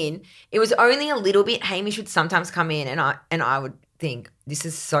coming in, it was only a little bit. Hamish would sometimes come in and I would think, this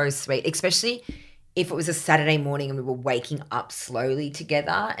is so sweet, especially if it was a Saturday morning and we were waking up slowly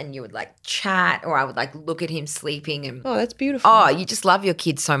together and you would like chat, or I would like look at him sleeping and oh, that's beautiful. Oh, you just love your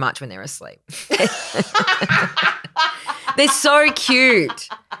kids so much when they're asleep. They're so cute.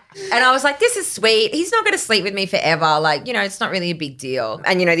 And I was like, this is sweet. He's not going to sleep with me forever. Like, it's not really a big deal.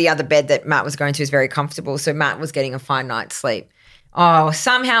 And, the other bed that Matt was going to is very comfortable. So Matt was getting a fine night's sleep. Oh,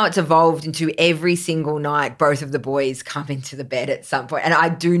 somehow it's evolved into every single night both of the boys come into the bed at some point. And I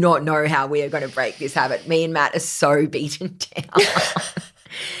do not know how we are going to break this habit. Me and Matt are so beaten down.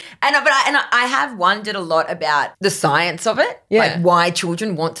 And I have wondered a lot about the science of it, like why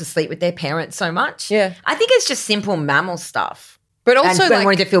children want to sleep with their parents so much. Yeah. I think it's just simple mammal stuff. But also and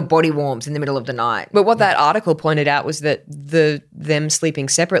wanting to feel body warmth in the middle of the night. But what that article pointed out was that them sleeping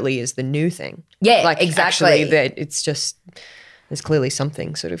separately is the new thing. Yeah, like exactly. Actually, that it's just there's clearly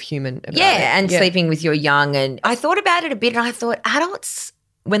something sort of human about it. And sleeping with your young. And I thought about it a bit and I thought adults,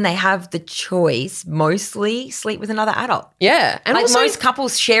 when they have the choice, mostly sleep with another adult. Yeah. And like also, most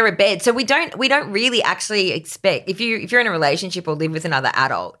couples share a bed. So we don't really actually expect, if you're in a relationship or live with another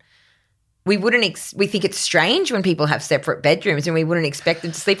adult, we think it's strange when people have separate bedrooms and we wouldn't expect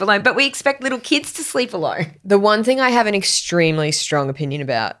them to sleep alone, but we expect little kids to sleep alone. The one thing I have an extremely strong opinion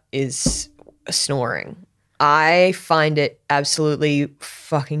about is snoring. I find it absolutely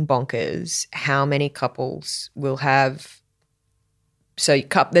fucking bonkers how many couples will have. So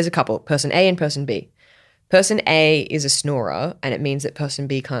there's a couple, person A and person B. Person A is a snorer and it means that person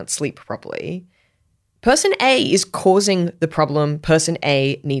B can't sleep properly. Person A is causing the problem. Person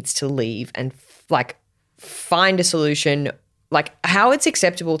A needs to leave and find a solution. Like, how it's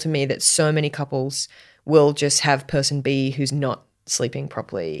acceptable to me that so many couples will just have person B who's not sleeping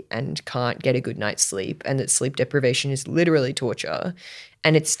properly and can't get a good night's sleep, and that sleep deprivation is literally torture.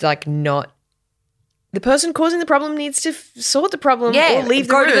 And it's like not the person causing the problem needs to sort the problem or leave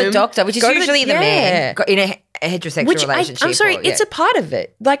the room. Go to the doctor, which is usually the man in a heterosexual relationship. I'm sorry, it's a part of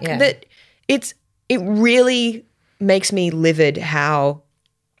it. That it really makes me livid how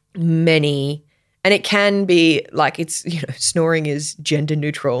many, and it can be like it's, snoring is gender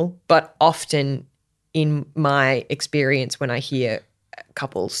neutral, but often in my experience when I hear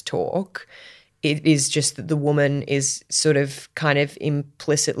couples talk, it is just that the woman is sort of kind of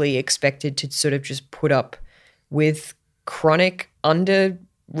implicitly expected to sort of just put up with chronic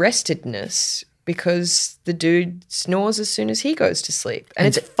under-restedness because the dude snores as soon as he goes to sleep. And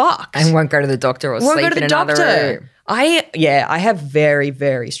it's fucked. And won't go to the doctor or sleep in another room. I have very,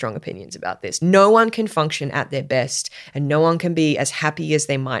 very strong opinions about this. No one can function at their best and no one can be as happy as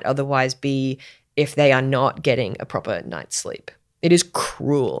they might otherwise be if they are not getting a proper night's sleep. It is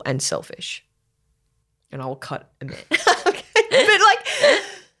cruel and selfish. And I will cut a minute. Okay.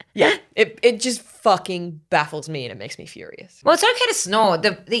 But it just fucking baffles me and it makes me furious. Well, it's okay to snore.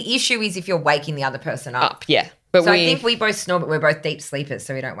 The issue is if you're waking the other person up. Yeah. But I think we both snore, but we're both deep sleepers,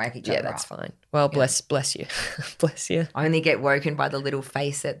 so we don't wake each other up. Yeah, that's fine. Well, bless you. Bless you. I only get woken by the little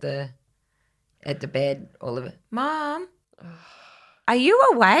face at the bed, all of it. Mom, are you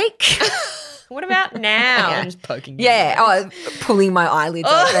awake? What about now? I'm just poking you. Yeah, pulling my eyelids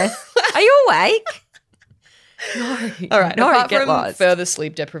over. Are you awake? No. All right. Apart from further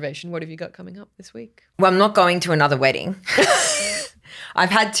sleep deprivation, what have you got coming up this week? Well, I'm not going to another wedding. I've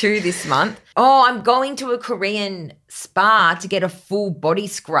had 2 this month. Oh, I'm going to a Korean spa to get a full body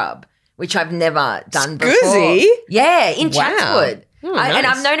scrub, which I've never done before. Yeah, in Chatswood. Oh, nice. And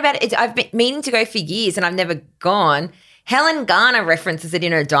I've known about it. I've been meaning to go for years and I've never gone. Helen Garner references it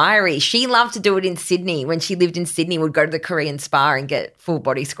in her diary. She loved to do it in Sydney. When she lived in Sydney, would go to the Korean spa and get full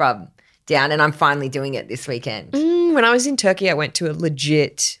body scrub down, and I'm finally doing it this weekend. When I was in Turkey, I went to a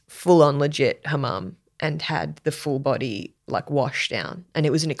full-on legit hammam and had the full body wash down, and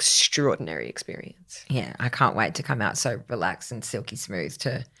it was an extraordinary experience. Yeah, I can't wait to come out so relaxed and silky smooth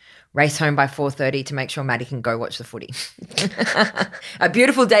to race home by 4:30 to make sure Maddie can go watch the footy. A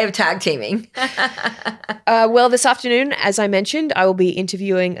beautiful day of tag teaming. Well, this afternoon, as I mentioned, I will be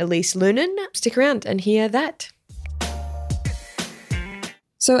interviewing Elise Loehnen. Stick around and hear that.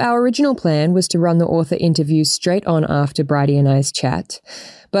 So our original plan was to run the author interview straight on after Bridie and I's chat,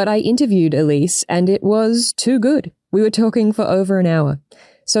 but I interviewed Elise and it was too good. We were talking for over an hour.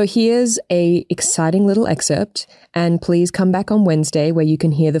 So here's a exciting little excerpt, and please come back on Wednesday where you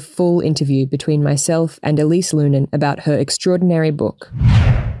can hear the full interview between myself and Elise Loehnen about her extraordinary book.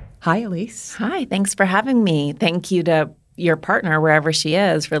 Hi, Elise. Hi, thanks for having me. Thank you to your partner, wherever she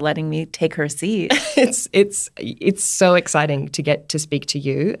is, for letting me take her seat. It's so exciting to get to speak to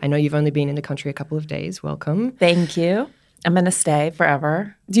you. I know you've only been in the country a couple of days. Welcome. Thank you. I'm going to stay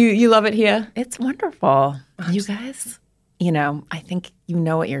forever. Do you love it here? It's wonderful. You guys, I think you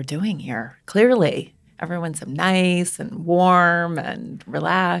know what you're doing here. Clearly. Everyone's so nice and warm and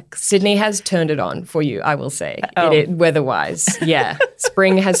relaxed. Sydney has turned it on for you, I will say, Oh. weather-wise. Yeah,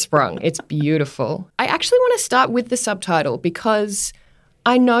 spring has sprung. It's beautiful. I actually want to start with the subtitle because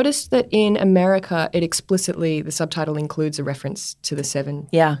I noticed that in America, the subtitle includes a reference to the 7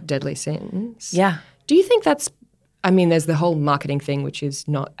 deadly sins. Yeah. Do you think that's I mean, there's the whole marketing thing, which is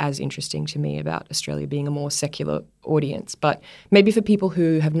not as interesting to me about Australia being a more secular audience. But maybe for people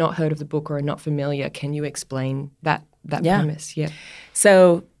who have not heard of the book or are not familiar, can you explain that premise? Yeah.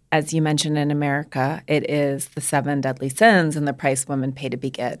 So as you mentioned, in America, it is the 7 deadly sins and the price women pay to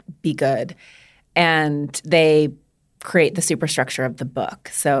be good. And they create the superstructure of the book.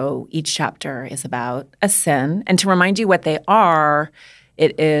 So each chapter is about a sin. And to remind you what they are,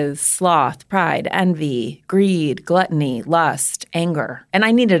 it is sloth, pride, envy, greed, gluttony, lust, anger. And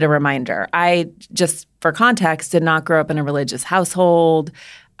I needed a reminder. I just, for context, did not grow up in a religious household.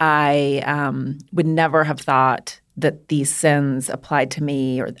 I would never have thought that these sins applied to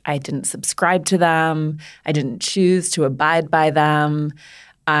me, or I didn't subscribe to them. I didn't choose to abide by them.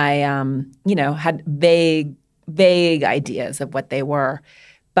 I, had vague ideas of what they were.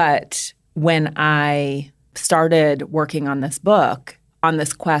 But when I started working on this book, on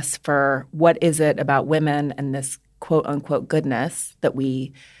this quest for what is it about women and this quote unquote goodness that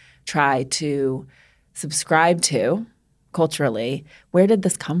we try to subscribe to culturally, where did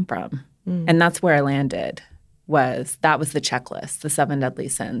this come from? And that's where I landed. That was the checklist, the 7 deadly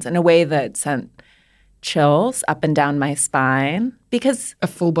sins, in a way that sent chills up and down my spine, because a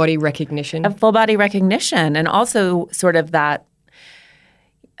full body recognition. And also sort of that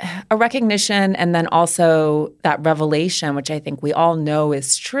a recognition, and then also that revelation, which I think we all know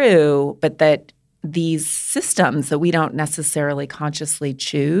is true, but that these systems that we don't necessarily consciously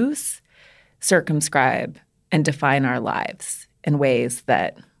choose circumscribe and define our lives in ways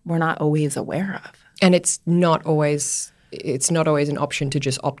that we're not always aware of. And it's not always an option to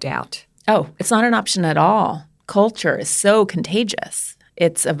just opt out. Oh, it's not an option at all. Culture is so contagious.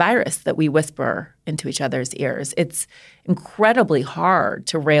 It's a virus that we whisper into each other's ears. It's incredibly hard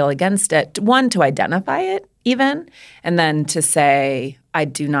to rail against it. One, to identify it even, and then to say, I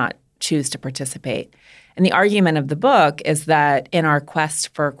do not choose to participate. And the argument of the book is that in our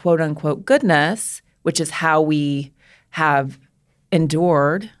quest for quote-unquote goodness, which is how we have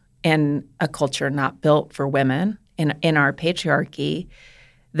endured in a culture not built for women, in our patriarchy,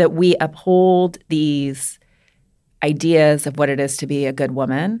 that we uphold these ideas of what it is to be a good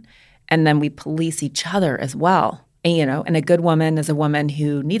woman, and then we police each other as well. And a good woman is a woman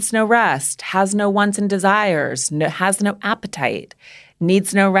who needs no rest, has no wants and desires, has no appetite,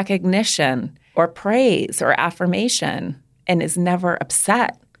 needs no recognition or praise or affirmation, and is never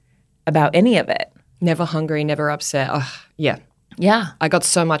upset about any of it. Never hungry, never upset. Oh, yeah. Yeah. I got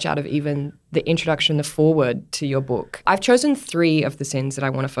so much out of even the introduction, the foreword to your book. I've chosen 3 of the sins that I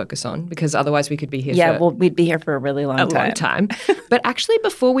want to focus on, because otherwise we could be here we'd be here for a really long time. But actually,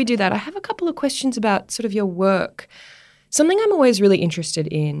 before we do that, I have a couple of questions about sort of your work. Something I'm always really interested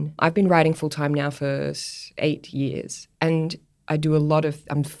in. I've been writing full-time now for 8 years, and I do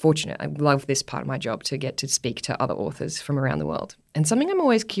I'm fortunate, I love this part of my job, to get to speak to other authors from around the world. And something I'm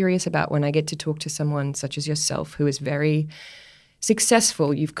always curious about when I get to talk to someone such as yourself, who is very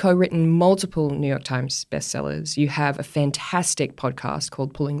successful. You've co-written multiple New York Times bestsellers. You have a fantastic podcast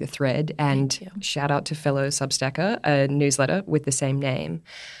called Pulling the Thread, and shout out to fellow Substacker, a newsletter with the same name.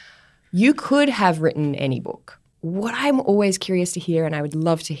 You could have written any book. What I'm always curious to hear, and I would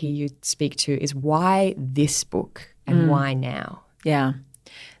love to hear you speak to, is why this book and why now? Yeah.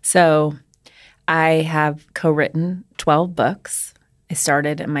 So I have co-written 12 books. I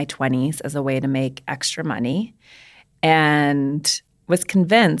started in my 20s as a way to make extra money, and was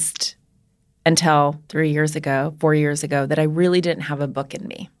convinced until 4 years ago, that I really didn't have a book in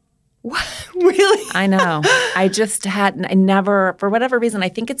me. What? Really? I know. I never, for whatever reason, I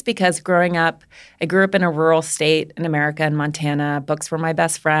think it's because growing up, I grew up in a rural state in America, in Montana. Books were my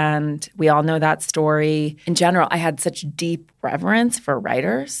best friend. We all know that story. In general, I had such deep reverence for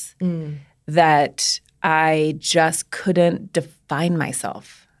writers that I just couldn't define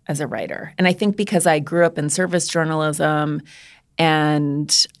myself as a writer. And I think because I grew up in service journalism,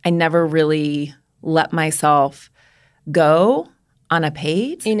 and I never really let myself go on a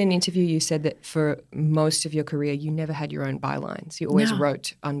page. In an interview, you said that for most of your career, you never had your own bylines. You always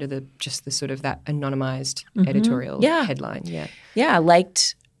wrote under the sort of that anonymized editorial headline. Yeah. Yeah, I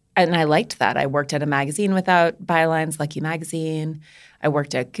liked that. I worked at a magazine without bylines, Lucky Magazine. I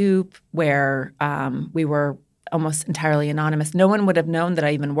worked at Goop, where we were almost entirely anonymous. No one would have known that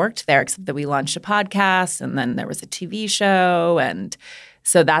I even worked there, except that we launched a podcast, and then there was a TV show, and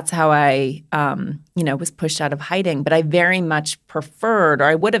So that's how I, was pushed out of hiding. But I very much preferred, or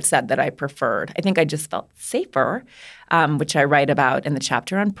I would have said that I preferred. I think I just felt safer, which I write about in the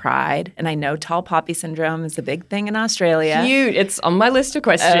chapter on pride. And I know tall poppy syndrome is a big thing in Australia. Cute. It's on my list of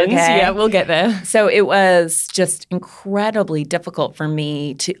questions. Okay. Yeah, we'll get there. So it was just incredibly difficult for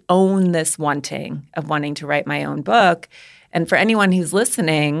me to own this wanting to write my own book. And for anyone who's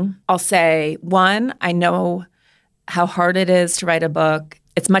listening, I'll say, one, I know how hard it is to write a book.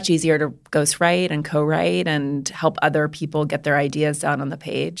 It's much easier to ghostwrite and co-write and help other people get their ideas down on the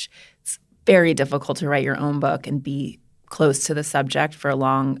page. It's very difficult to write your own book and be close to the subject for a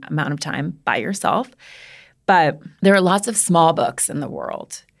long amount of time by yourself. But there are lots of small books in the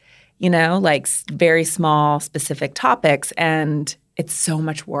world, like very small, specific topics, and it's so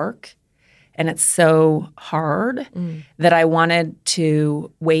much work. And it's so hard that I wanted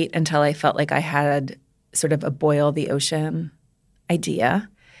to wait until I felt like I had sort of a boil the ocean idea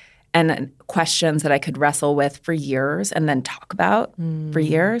and questions that I could wrestle with for years and then talk about for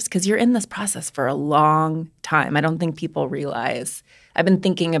years, because you're in this process for a long time. I don't think people realize. I've been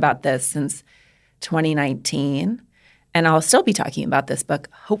thinking about this since 2019, and I'll still be talking about this book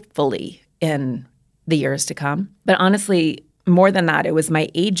hopefully in the years to come. But honestly, more than that, it was my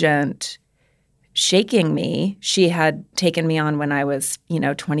agent shaking me. She had taken me on when I was,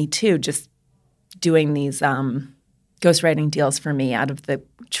 22, just doing these ghostwriting deals for me out of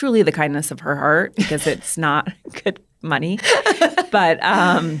truly the kindness of her heart, because it's not good money. But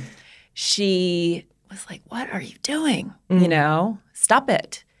she was like, "What are you doing? Stop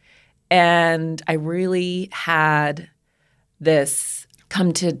it." And I really had this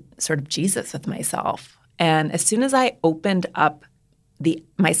come to sort of Jesus with myself. And as soon as I opened up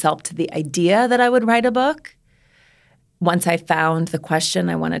myself to the idea that I would write a book, once I found the question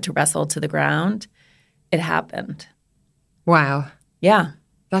I wanted to wrestle to the ground, it happened. Wow. Yeah.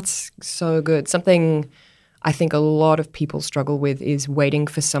 That's so good. Something I think a lot of people struggle with is waiting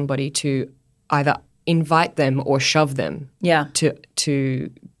for somebody to either invite them or shove them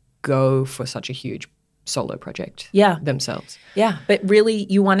to go for such a huge solo project themselves. Yeah. But really,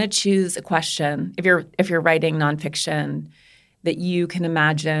 you want to choose a question, if you're writing nonfiction, that you can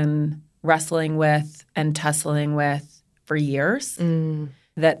imagine wrestling with and tussling with for years.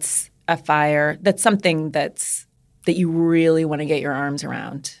 That's a fire. That's something that you really want to get your arms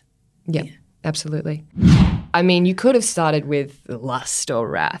around. Yeah, absolutely. I mean, you could have started with lust or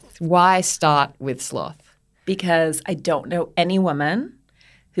wrath. Why start with sloth? Because I don't know any woman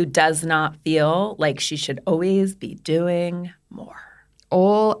who does not feel like she should always be doing more.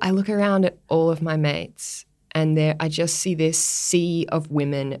 I look around at all of my mates, and I just see this sea of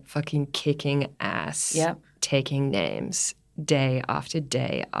women fucking kicking ass, taking names day after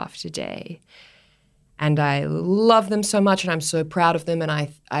day after day. And I love them so much, and I'm so proud of them, and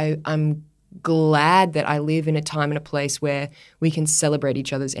I'm glad that I live in a time and a place where we can celebrate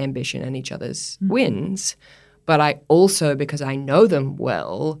each other's ambition and each other's wins. But I also, because I know them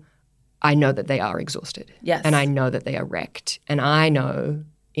well, I know that they are exhausted. Yes. And I know that they are wrecked. And I know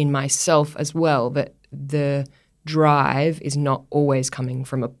in myself as well that the drive is not always coming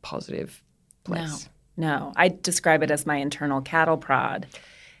from a positive place. No. I describe it as my internal cattle prod,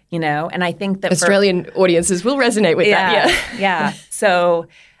 and I think that Australian audiences will resonate with that. Yeah. So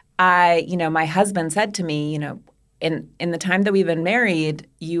my husband said to me, in the time that we've been married,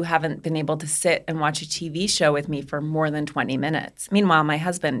 you haven't been able to sit and watch a TV show with me for more than 20 minutes. Meanwhile, my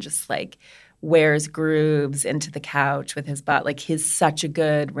husband just wears grooves into the couch with his butt. He's such a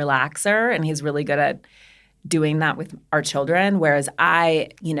good relaxer, and he's really good at doing that with our children. Whereas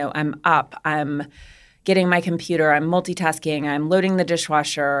I'm up, I'm getting my computer, I'm multitasking, I'm loading the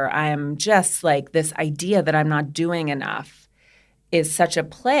dishwasher. I'm just this idea that I'm not doing enough is such a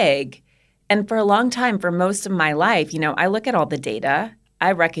plague. And for a long time, for most of my life, I look at all the data.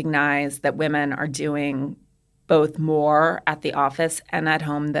 I recognize that women are doing both more at the office and at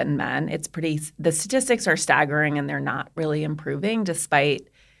home than men. The statistics are staggering, and they're not really improving despite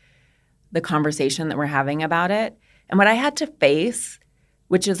the conversation that we're having about it. And what I had to face,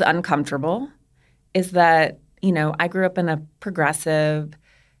 which is uncomfortable, is that, I grew up in a progressive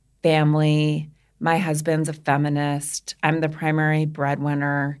family. My husband's a feminist. I'm the primary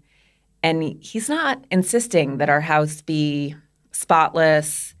breadwinner. And he's not insisting that our house be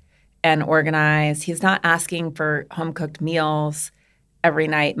spotless and organized. He's not asking for home-cooked meals every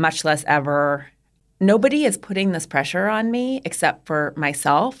night, much less ever. Nobody is putting this pressure on me except for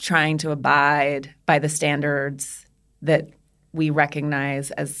myself trying to abide by the standards that we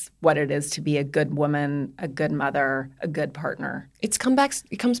recognize as what it is to be a good woman, a good mother, a good partner. It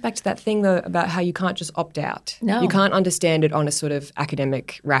comes back to that thing, though, about how you can't just opt out. No. You can't understand it on a sort of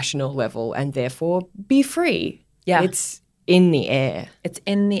academic, rational level and therefore be free. Yeah. It's in the air. It's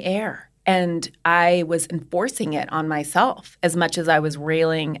in the air. And I was enforcing it on myself as much as I was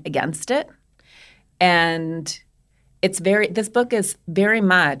railing against it. And this book is very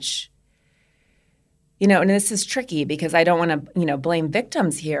much, and this is tricky because I don't want to, blame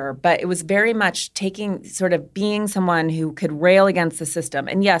victims here, but it was very much being someone who could rail against the system.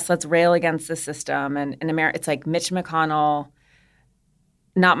 And yes, let's rail against the system. And in America, it's like Mitch McConnell,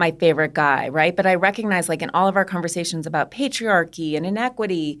 not my favorite guy, right? But I recognize, like, in all of our conversations about patriarchy and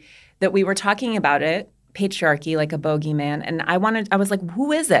inequity, that we were talking about it, patriarchy, like a bogeyman. And I was like,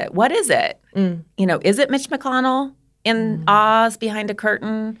 who is it? What is it? Is it Mitch McConnell in Oz behind a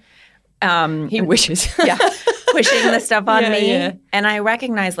curtain? He wishes. Yeah, pushing the stuff on me. Yeah. And I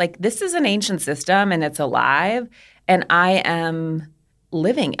recognize, like, this is an ancient system and it's alive. And I am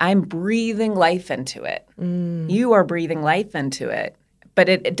I'm breathing life into it. You are breathing life into it. But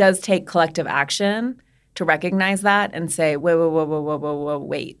it does take collective action to recognize that and say, whoa,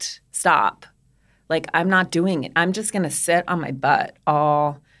 wait, stop. Like, I'm not doing it. I'm just going to sit on my butt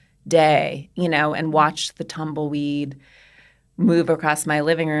all day, and watch the tumbleweed move across my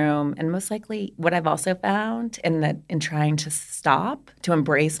living room. And most likely what I've also found in trying to stop, to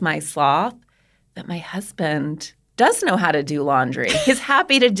embrace my sloth, that my husband does know how to do laundry. He's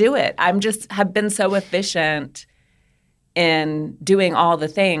happy to do it. Have been so efficient in doing all the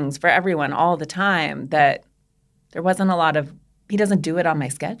things for everyone all the time that there wasn't a lot of – he doesn't do it on my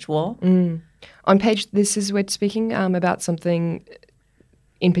schedule. On page – we're speaking about something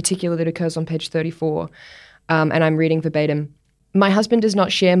in particular that occurs on page 34, and I'm reading verbatim. My husband does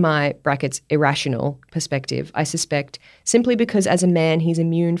not share my (brackets irrational) perspective, I suspect, simply because as a man he's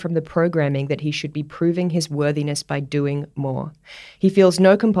immune from the programming that he should be proving his worthiness by doing more. He feels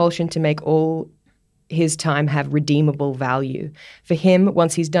no compulsion to make all his time have redeemable value. For him,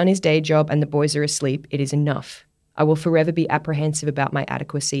 once he's done his day job and the boys are asleep, it is enough. I will forever be apprehensive about my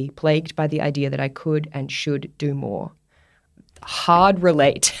adequacy, plagued by the idea that I could and should do more. Hard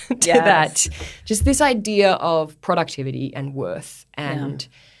relate to that. Just this idea of productivity and worth and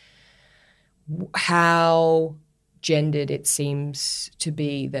how gendered it seems to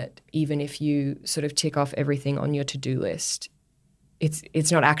be, that even if you sort of tick off everything on your to-do list,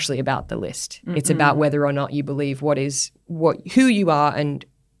 it's not actually about the list. Mm-hmm. It's about whether or not you believe who you are and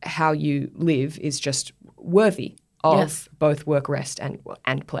how you live is just worthy of both work, rest,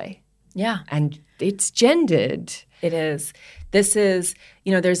 and play. Yeah. And it's gendered. It is. This is,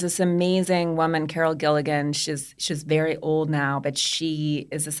 there's this amazing woman, Carol Gilligan. She's very old now, but she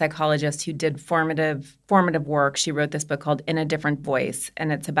is a psychologist who did formative work. She wrote this book called In a Different Voice,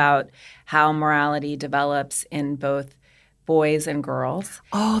 and it's about how morality develops in both boys and girls.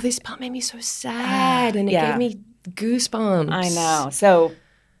 Oh, this part made me so sad, and it gave me goosebumps. I know. So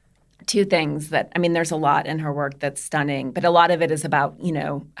two things there's a lot in her work that's stunning, but a lot of it is about,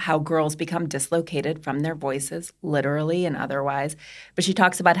 how girls become dislocated from their voices, literally and otherwise. But she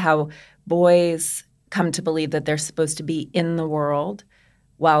talks about how boys come to believe that they're supposed to be in the world,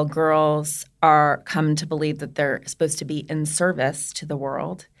 while girls come to believe that they're supposed to be in service to the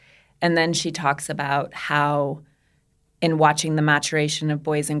world. And then she talks about how, in watching the maturation of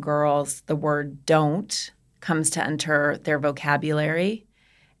boys and girls, the word don't comes to enter their vocabulary.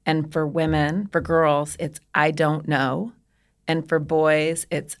 And for women, for girls, it's I don't know. And for boys,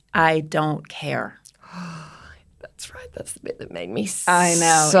 it's I don't care. That's right. That's the bit that made me I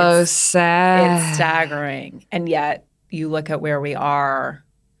know. So sad. It's staggering. And yet you look at where we are,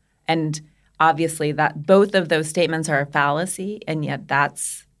 and obviously that both of those statements are a fallacy, and yet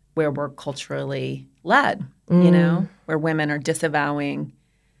that's where we're culturally led, where women are disavowing.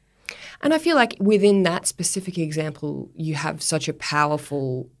 And I feel like within that specific example, you have such a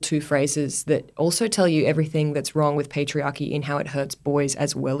powerful two phrases that also tell you everything that's wrong with patriarchy in how it hurts boys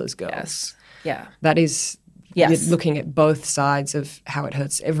as well as girls. Yes. Yeah. That is, you're looking at both sides of how it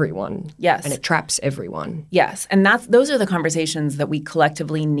hurts everyone. Yes. And it traps everyone. Yes. And those are the conversations that we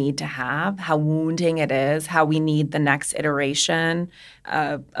collectively need to have, how wounding it is, how we need the next iteration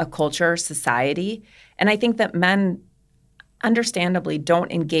of a culture, society. And I think that men understandably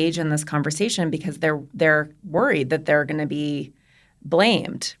don't engage in this conversation because they're worried that they're going to be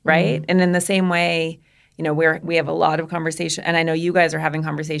blamed, right? And in the same way, we have a lot of conversation, and I know you guys are having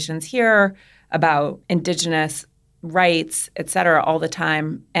conversations here about Indigenous rights, et cetera, all the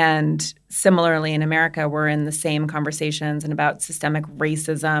time. And similarly in America, we're in the same conversations and about systemic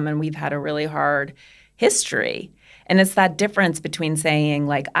racism, and we've had a really hard history. And it's that difference between saying,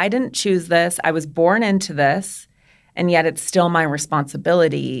 like, I didn't choose this, I was born into this, and yet it's still my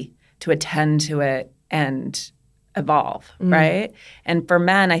responsibility to attend to it and evolve, right? And for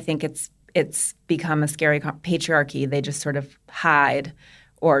men, I think it's become a scary patriarchy. They just sort of hide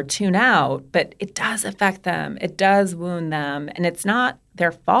or tune out, but it does affect them. It does wound them, and it's not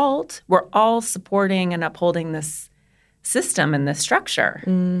their fault. We're all supporting and upholding this system and this structure,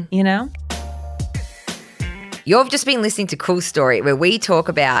 you know? You've just been listening to Cool Story, where we talk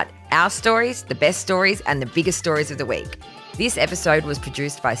about our stories, the best stories, and the biggest stories of the week. This episode was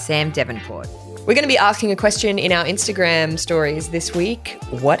produced by Sam Davenport. We're going to be asking a question in our Instagram stories this week.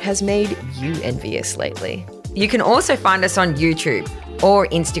 What has made you envious lately? You can also find us on YouTube or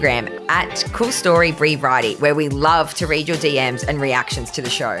Instagram at Cool Story Brie Righty, where we love to read your DMs and reactions to the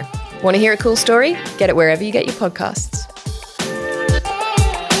show. Want to hear a cool story? Get it wherever you get your podcasts.